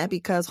mentioned that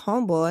because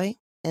Homeboy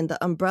and the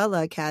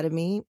Umbrella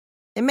Academy,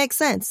 it makes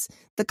sense.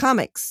 The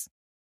comics.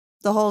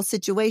 The whole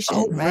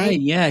situation, right?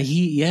 Yeah,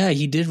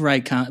 he did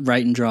write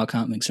and draw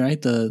comics,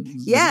 right?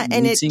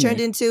 And it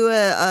turned into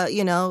a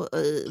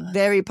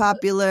very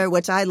popular,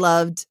 which I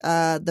loved,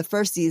 the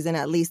first season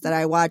at least that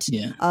I watched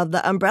of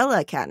the Umbrella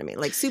Academy,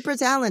 like super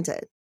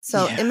talented.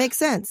 So it makes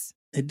sense.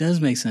 It does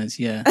make sense,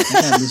 yeah.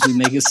 That must be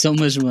making so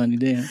much money,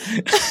 damn.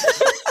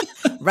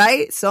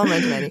 Right, so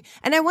much money.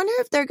 And I wonder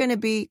if they're going to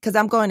be because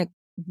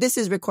this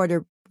is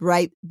recorded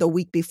right the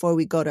week before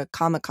we go to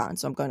Comic-Con.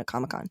 So I'm going to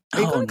Comic-Con.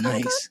 Are you going to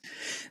Comic-Con?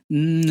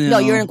 Nice. No,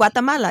 you're in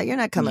Guatemala. You're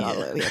not coming all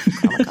the way here to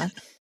Comic-Con.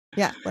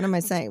 Yeah, what am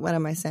I saying?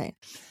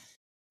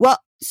 Well,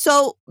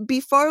 so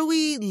before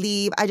we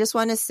leave, I just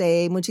want to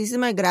say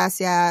muchísimas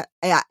gracias.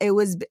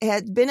 It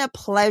had been a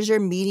pleasure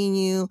meeting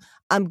you.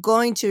 I'm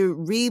going to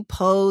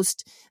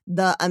repost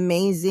the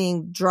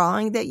amazing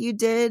drawing that you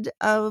did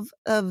of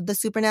the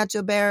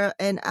supernatural bear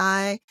and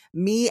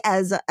me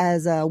as a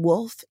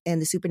wolf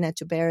and the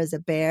supernatural bear as a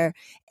bear.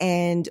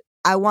 And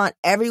I want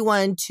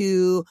everyone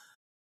to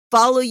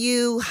follow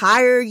you,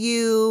 hire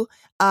you,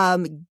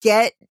 purchase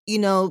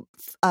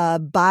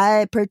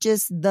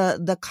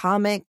the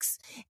comics.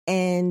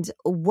 And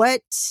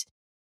what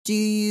do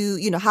you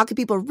how can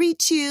people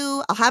reach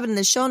you? I'll have it in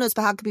the show notes,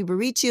 but how can people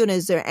reach you? And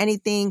is there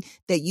anything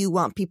that you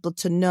want people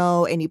to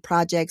know, any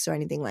projects or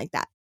anything like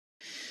that?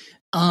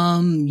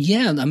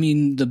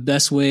 The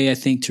best way I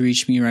think to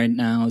reach me right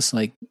now is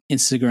like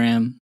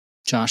Instagram,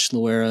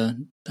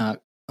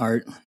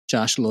 joshloera.art,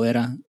 Josh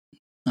Loera.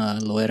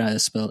 Loera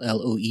is spelled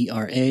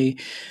LOERA.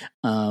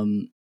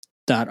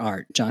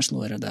 .art,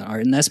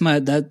 joshloera.art, and that's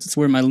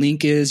where my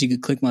link is. You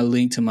could click my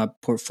link to my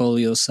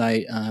portfolio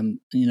site.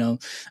 I'm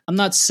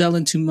not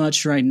selling too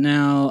much right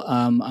now.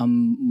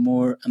 I'm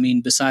more,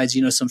 besides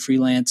some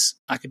freelance,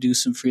 I could do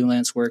some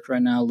freelance work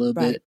right now a little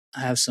bit. I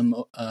have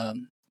some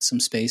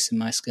space in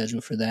my schedule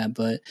for that,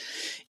 but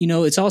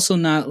it's also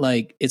not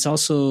like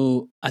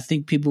I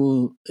think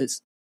people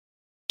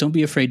don't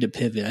be afraid to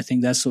pivot. I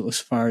think that's as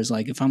far as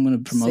like if I'm going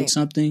to promote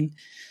something.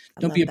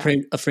 Don't be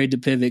afraid to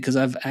pivot because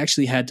I've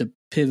actually had to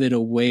pivot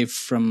away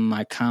from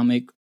my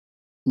comic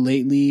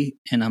lately,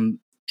 and I'm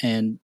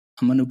going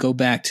to go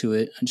back to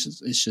it.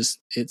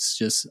 It's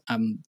just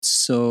I'm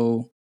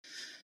so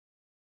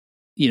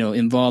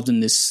involved in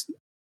this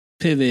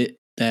pivot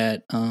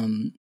that I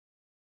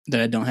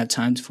don't have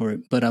time for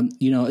it. But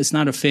it's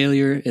not a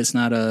failure. It's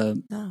not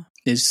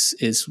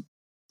it's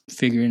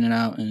figuring it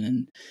out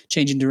and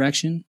changing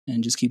direction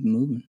and just keep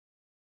moving.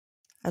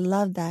 I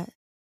love that,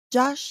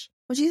 Josh.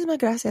 Muchísimas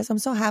gracias. I'm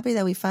so happy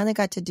that we finally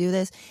got to do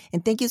this.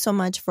 And thank you so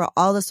much for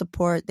all the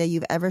support that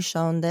you've ever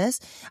shown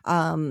this.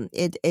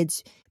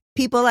 It's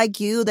people like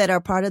you that are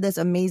part of this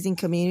amazing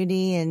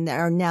community and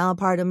are now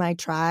part of my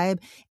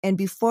tribe. And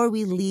before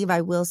we leave,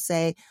 I will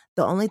say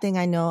the only thing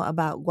I know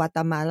about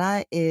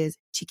Guatemala is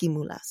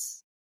chiquimulas.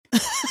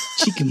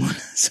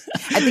 Chiquimulas.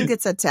 I think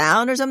it's a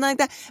town or something like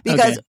that.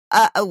 Because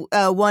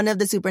one of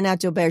the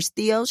supernatural bears,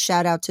 Theo,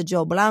 shout out to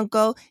Joe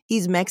Blanco.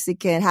 He's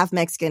Mexican and half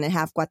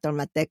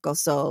Guatemalteco.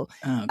 So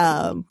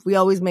cool. We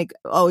always make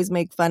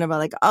fun of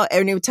like,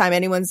 every time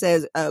anyone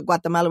says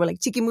Guatemala, we're like,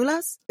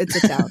 chiquimulas?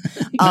 It's a town.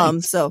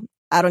 Nice. So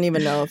I don't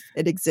even know if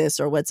it exists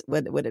or what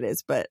it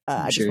is, but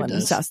I just wanted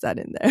to toss that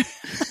in there.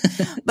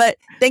 But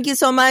thank you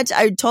so much.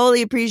 I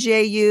totally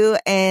appreciate you.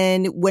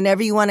 And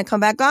whenever you want to come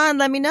back on,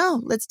 let me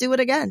know. Let's do it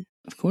again.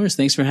 Of course.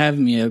 Thanks for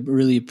having me. I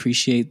really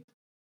appreciate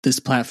this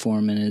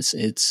platform, and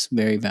it's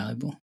very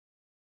valuable.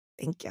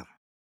 Thank you.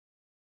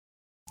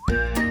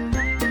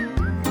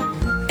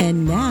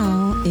 And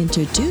now,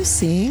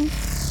 introducing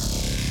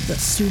the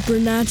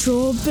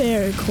Supernatural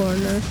Bear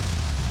Corner.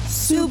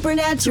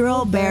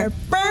 Supernatural Bear.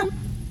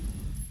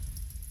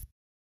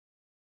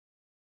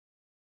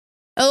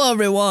 Hello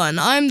everyone,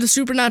 I'm the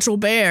Supernatural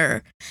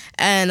Bear,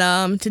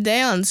 and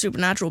today on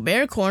Supernatural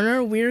Bear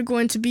Corner, we're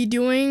going to be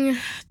doing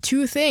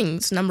two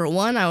things. Number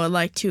one, I would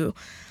like to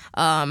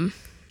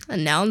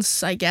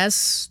announce, I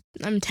guess,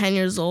 I'm 10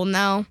 years old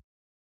now,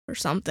 or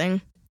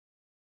something.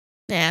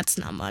 Yeah, it's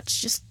not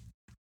much, just,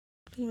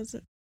 what was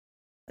it?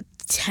 A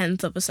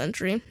 10th of a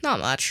century, not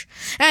much.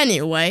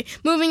 Anyway,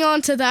 moving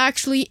on to the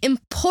actually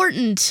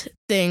important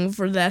thing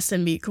for the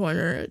SMB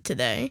Corner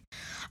today,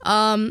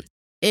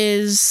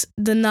 is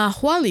the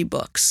Nahuali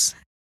books.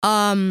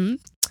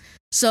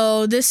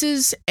 So this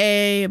is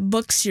a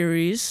book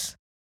series.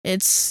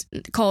 It's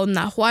called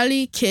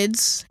Nahuali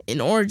Kids: An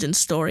Origin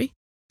Story,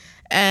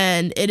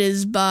 and it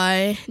is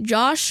by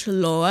Josh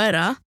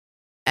Loera.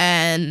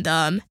 And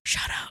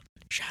shout out,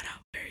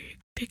 very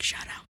big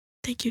shout out.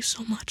 Thank you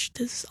so much.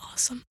 This is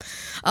awesome.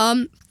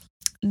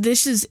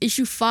 This is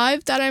issue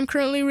 5 that I'm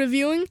currently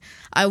reviewing.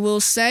 I will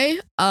say,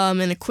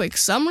 in a quick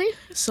summary,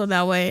 so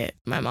that way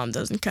my mom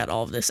doesn't cut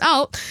all of this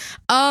out.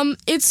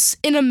 It's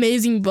an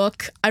amazing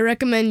book. I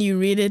recommend you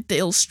read it. The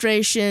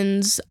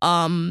illustrations,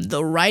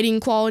 the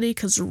writing quality,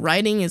 because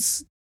writing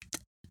is,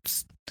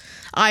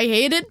 I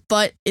hate it,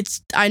 but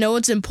I know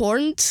it's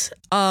important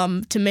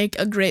to make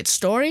a great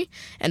story.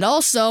 And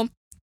also,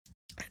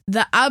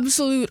 the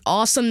absolute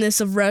awesomeness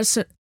of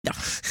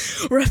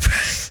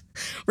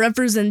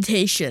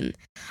representation.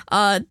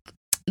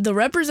 The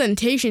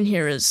representation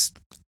here is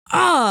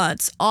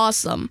it's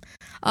awesome.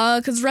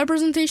 Because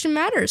representation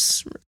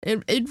matters.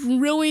 It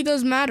really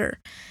does matter.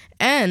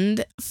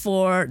 And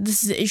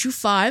this is issue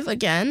 5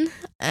 again,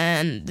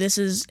 and this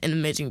is an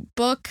amazing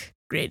book,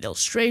 great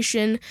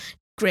illustration,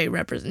 great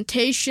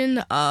representation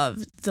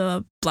of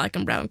the Black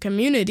and brown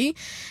community,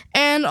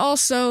 and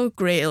also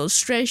great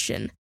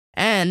illustration.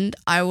 And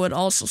I would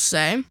also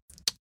say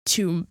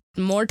 2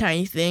 more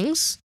tiny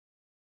things.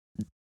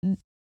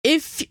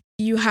 If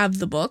you have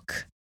the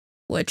book,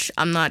 which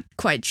I'm not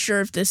quite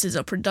sure if this is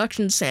a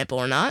production sample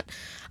or not.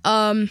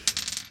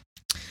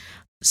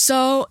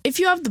 So if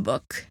you have the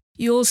book,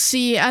 you'll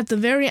see at the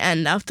very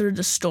end, after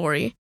the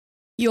story,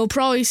 you'll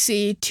probably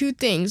see 2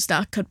 things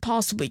that could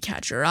possibly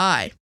catch your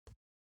eye.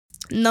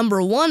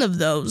 Number 1 of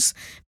those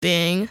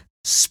being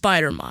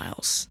Spider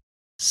Miles.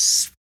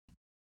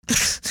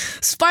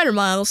 Spider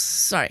Miles,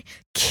 sorry,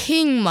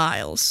 King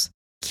Miles.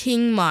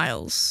 King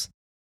Miles.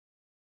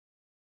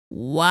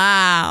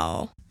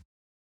 Wow.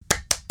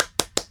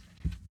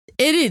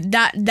 It is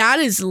that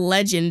is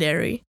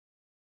legendary.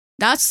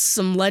 That's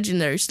some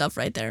legendary stuff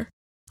right there.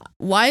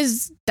 Why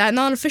is that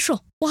not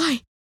official?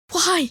 Why?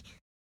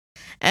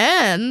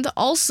 And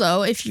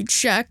also, if you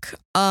check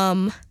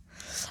on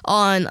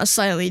a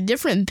slightly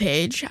different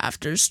page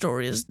after the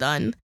story is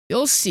done,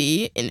 you'll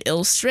see an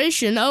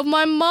illustration of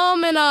my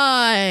mom and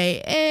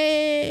I.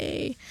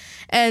 Hey.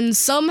 And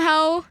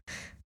somehow,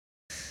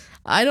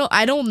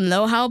 I don't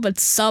know how, but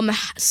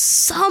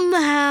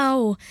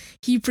somehow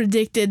he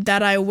predicted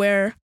that I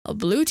wear a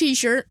blue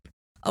t-shirt,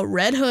 a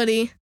red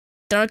hoodie,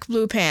 dark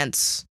blue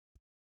pants.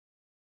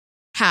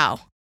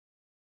 How?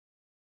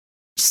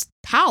 Just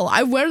how?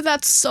 I wear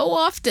that so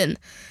often.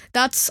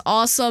 That's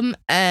awesome.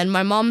 And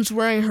my mom's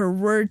wearing her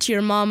Word to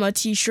Your Mama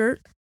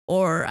t-shirt.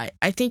 Or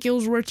I think it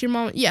was Word to Your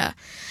Mama. Yeah.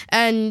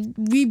 And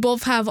we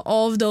both have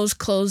all of those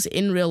clothes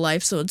in real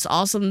life. So it's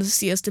awesome to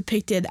see us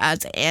depicted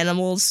as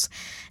animals.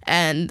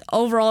 And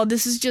overall,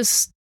 this is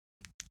just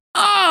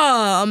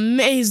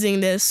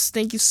amazingness.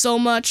 Thank you so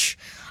much,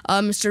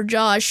 Mr.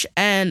 Josh.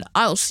 And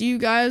I'll see you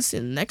guys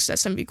in the next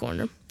SMB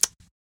Corner.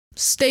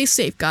 Stay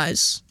safe,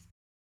 guys.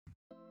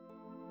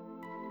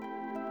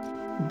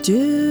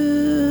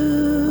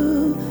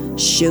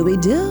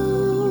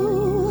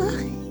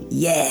 Shooby-doo.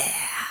 Yeah.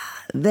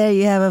 There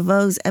you have it,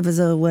 folks.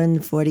 Episode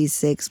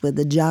 146 with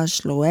the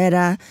Josh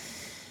LOERA.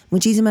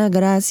 Muchísimas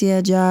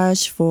gracias,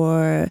 Josh,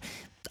 for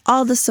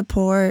all the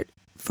support,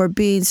 for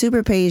being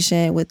super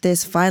patient with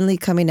this finally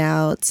coming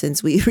out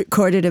since we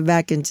recorded it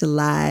back in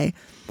July.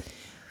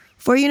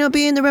 For,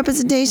 being the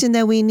representation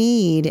that we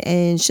need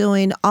and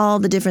showing all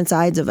the different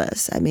sides of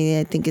us. I mean,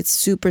 I think it's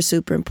super,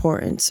 super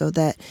important so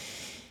that,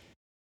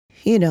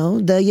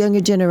 the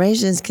younger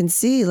generations can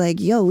see,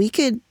 we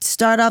could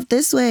start off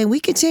this way and we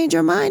could change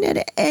our mind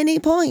at any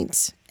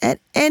point. At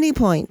any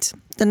point.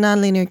 The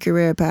nonlinear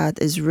career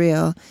path is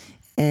real,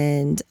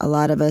 and a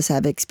lot of us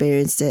have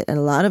experienced it, and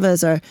a lot of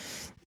us are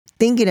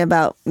thinking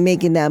about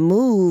making that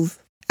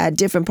move at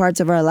different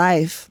parts of our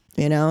life,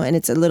 and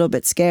it's a little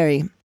bit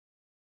scary,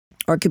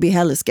 or it could be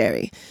hella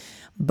scary,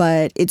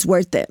 but it's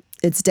worth it.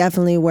 It's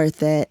definitely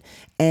worth it.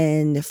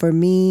 And for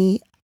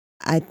me,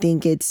 I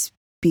think it's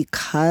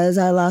because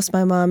I lost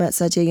my mom at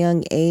such a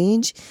young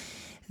age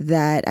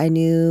that I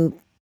knew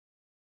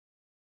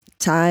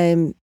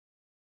time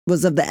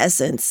was of the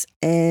essence,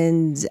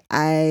 and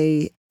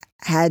I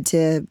had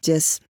to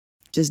just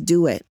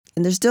do it.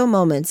 And there's still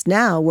moments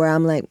now where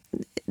I'm like,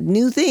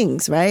 new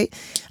things, right?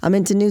 I'm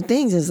into new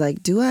things. It's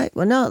like, do I?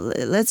 Well, no,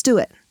 let's do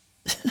it.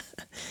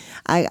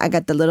 I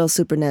got the little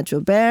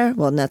supernatural bear.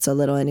 Well, not so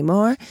little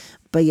anymore.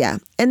 But yeah.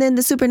 And then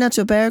the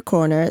supernatural bear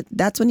corner,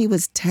 that's when he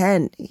was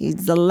 10.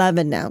 He's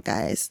 11 now,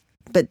 guys.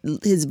 But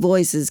his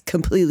voice is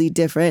completely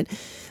different.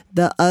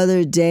 The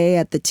other day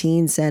at the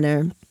teen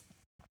center,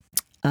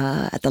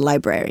 at the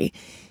library,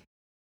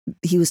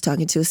 he was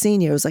talking to a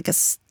senior. It was like a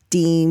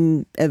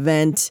STEAM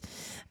event.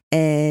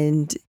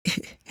 And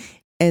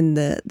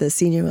the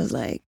senior was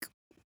like,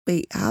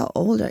 wait, how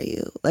old are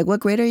you? Like, what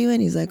grade are you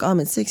in? He's like,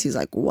 I'm in 6th. He's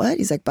like, what?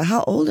 He's like, but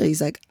how old are you?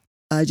 He's like,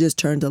 I just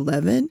turned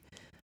 11.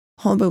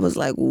 Homeboy was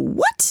like,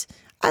 what?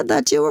 I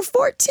thought you were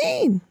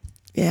 14.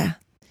 Yeah.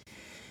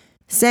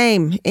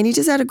 Same. And he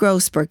just had a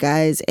growth spurt,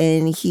 guys.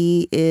 And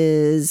he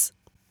is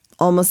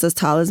almost as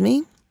tall as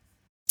me.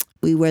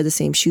 We wear the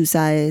same shoe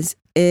size.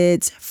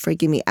 It's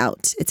freaking me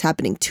out. It's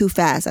happening too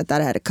fast. I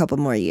thought I had a couple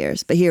more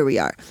years, but here we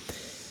are.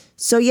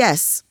 So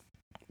yes,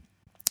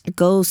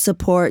 go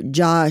support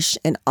Josh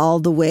in all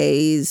the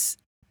ways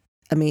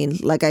I mean,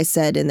 like I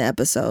said in the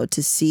episode,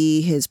 to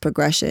see his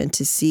progression,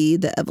 to see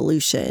the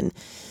evolution,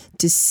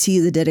 to see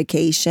the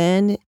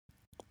dedication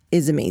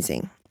is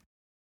amazing.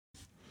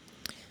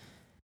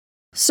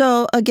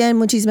 So again,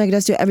 muchísimas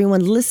gracias to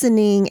everyone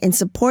listening and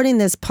supporting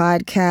this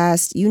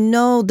podcast. You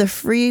know, the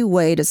free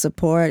way to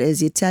support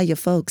is you tell your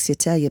folks, you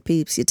tell your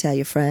peeps, you tell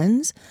your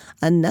friends.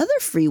 Another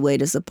free way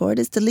to support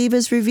is to leave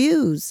us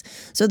reviews.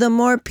 So the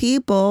more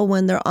people,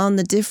 when they're on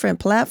the different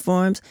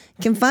platforms,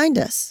 can find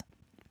us.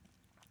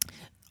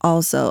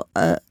 Also,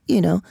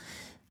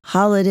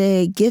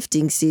 holiday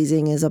gifting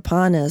season is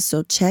upon us.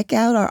 So check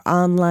out our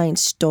online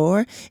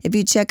store. If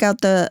you check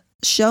out the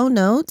show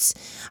notes,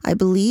 I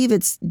believe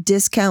it's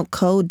discount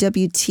code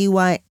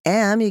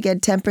WTYM. You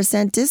get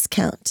 10%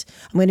 discount.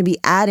 I'm going to be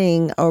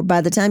adding, or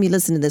by the time you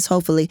listen to this,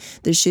 hopefully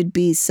there should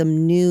be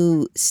some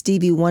new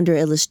Stevie Wonder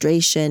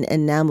illustration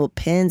enamel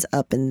pins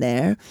up in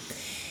there.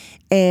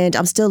 And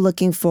I'm still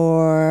looking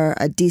for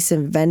a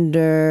decent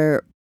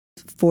vendor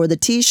for the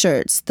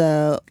t-shirts,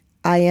 the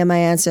I Am My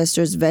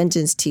Ancestors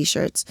Vengeance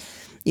t-shirts.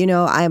 You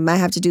know, I might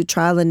have to do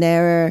trial and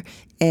error.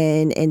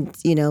 And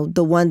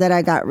the one that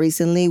I got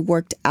recently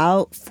worked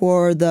out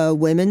for the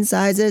women's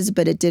sizes,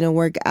 but it didn't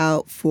work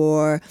out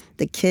for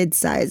the kid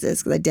sizes,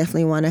 because I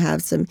definitely want to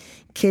have some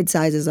kid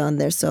sizes on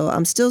there. So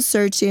I'm still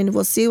searching.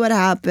 We'll see what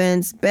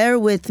happens. Bear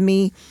with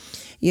me.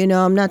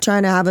 I'm not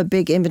trying to have a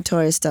big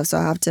inventory of stuff, so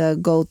I have to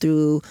go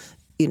through,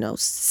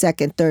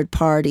 second, third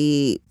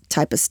party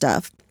type of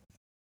stuff.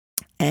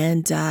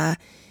 And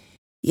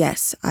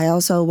yes, I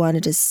also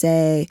wanted to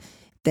say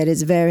that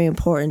it's very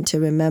important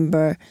to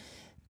remember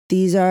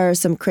these are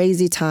some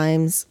crazy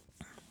times.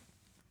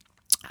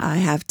 I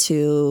have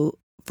to,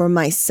 for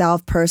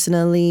myself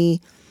personally,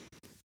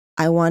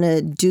 I want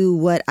to do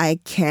what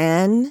I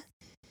can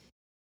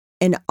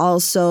and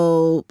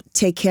also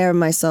take care of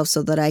myself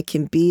so that I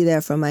can be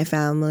there for my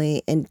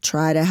family and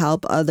try to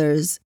help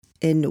others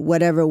in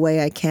whatever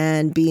way I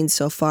can, being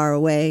so far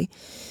away.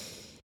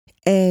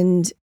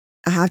 And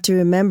I have to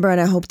remember,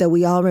 and I hope that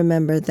we all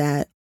remember,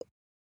 that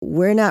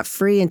we're not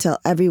free until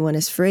everyone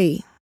is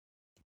free.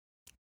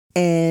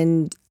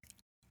 And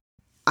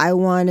I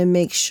want to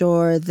make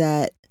sure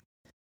that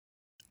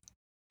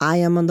I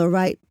am on the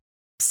right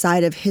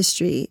side of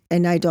history,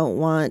 and I don't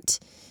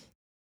want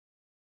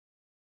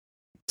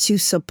to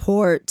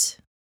support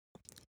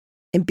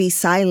and be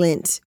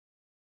silent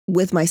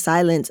with my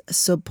silence,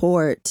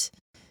 support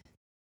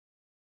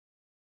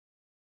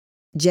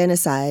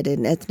genocide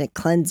and ethnic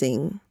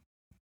cleansing.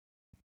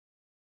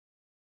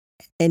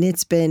 And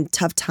it's been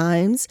tough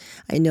times.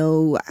 I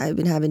know I've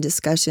been having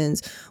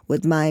discussions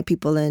with my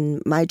people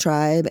in my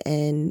tribe,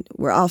 and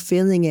we're all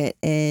feeling it,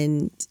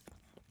 and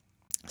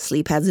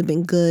sleep hasn't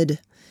been good.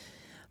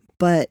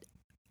 But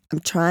I'm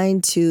trying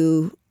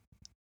to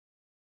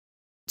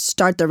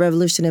start the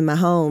revolution in my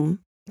home,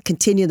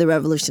 continue the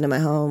revolution in my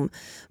home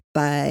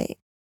by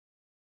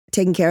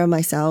taking care of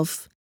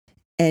myself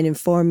and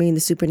informing the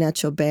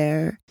supernatural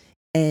bear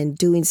and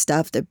doing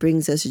stuff that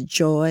brings us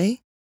joy,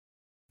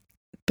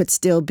 but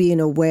still being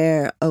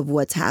aware of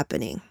what's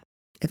happening,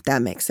 if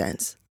that makes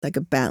sense, like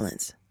a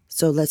balance.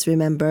 So let's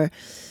remember,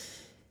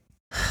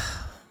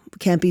 we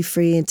can't be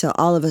free until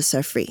all of us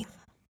are free.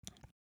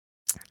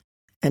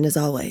 And as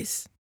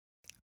always,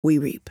 we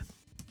reap.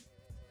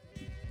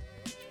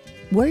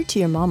 Word to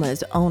Your Mama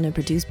is owned and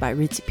produced by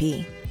Ritzy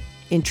P.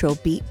 Intro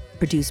beat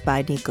produced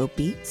by Nico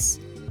Beats.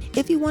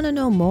 If you want to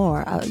know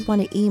more, you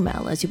want to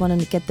email us, you want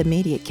to get the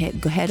media kit,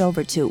 go head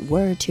over to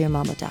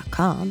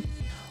wordtoyourmama.com.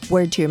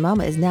 Word to Your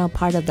Mama is now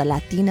part of the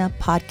Latina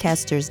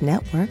Podcasters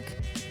Network.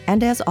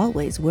 And as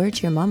always, Word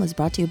to Your Mama is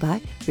brought to you by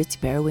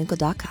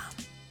ritzyperiwinkle.com.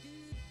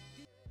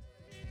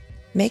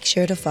 Make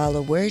sure to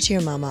follow Word to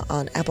Your Mama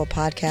on Apple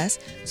Podcasts,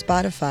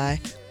 Spotify,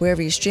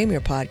 wherever you stream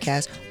your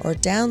podcast, or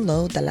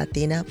download the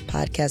Latina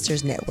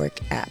Podcasters Network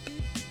app.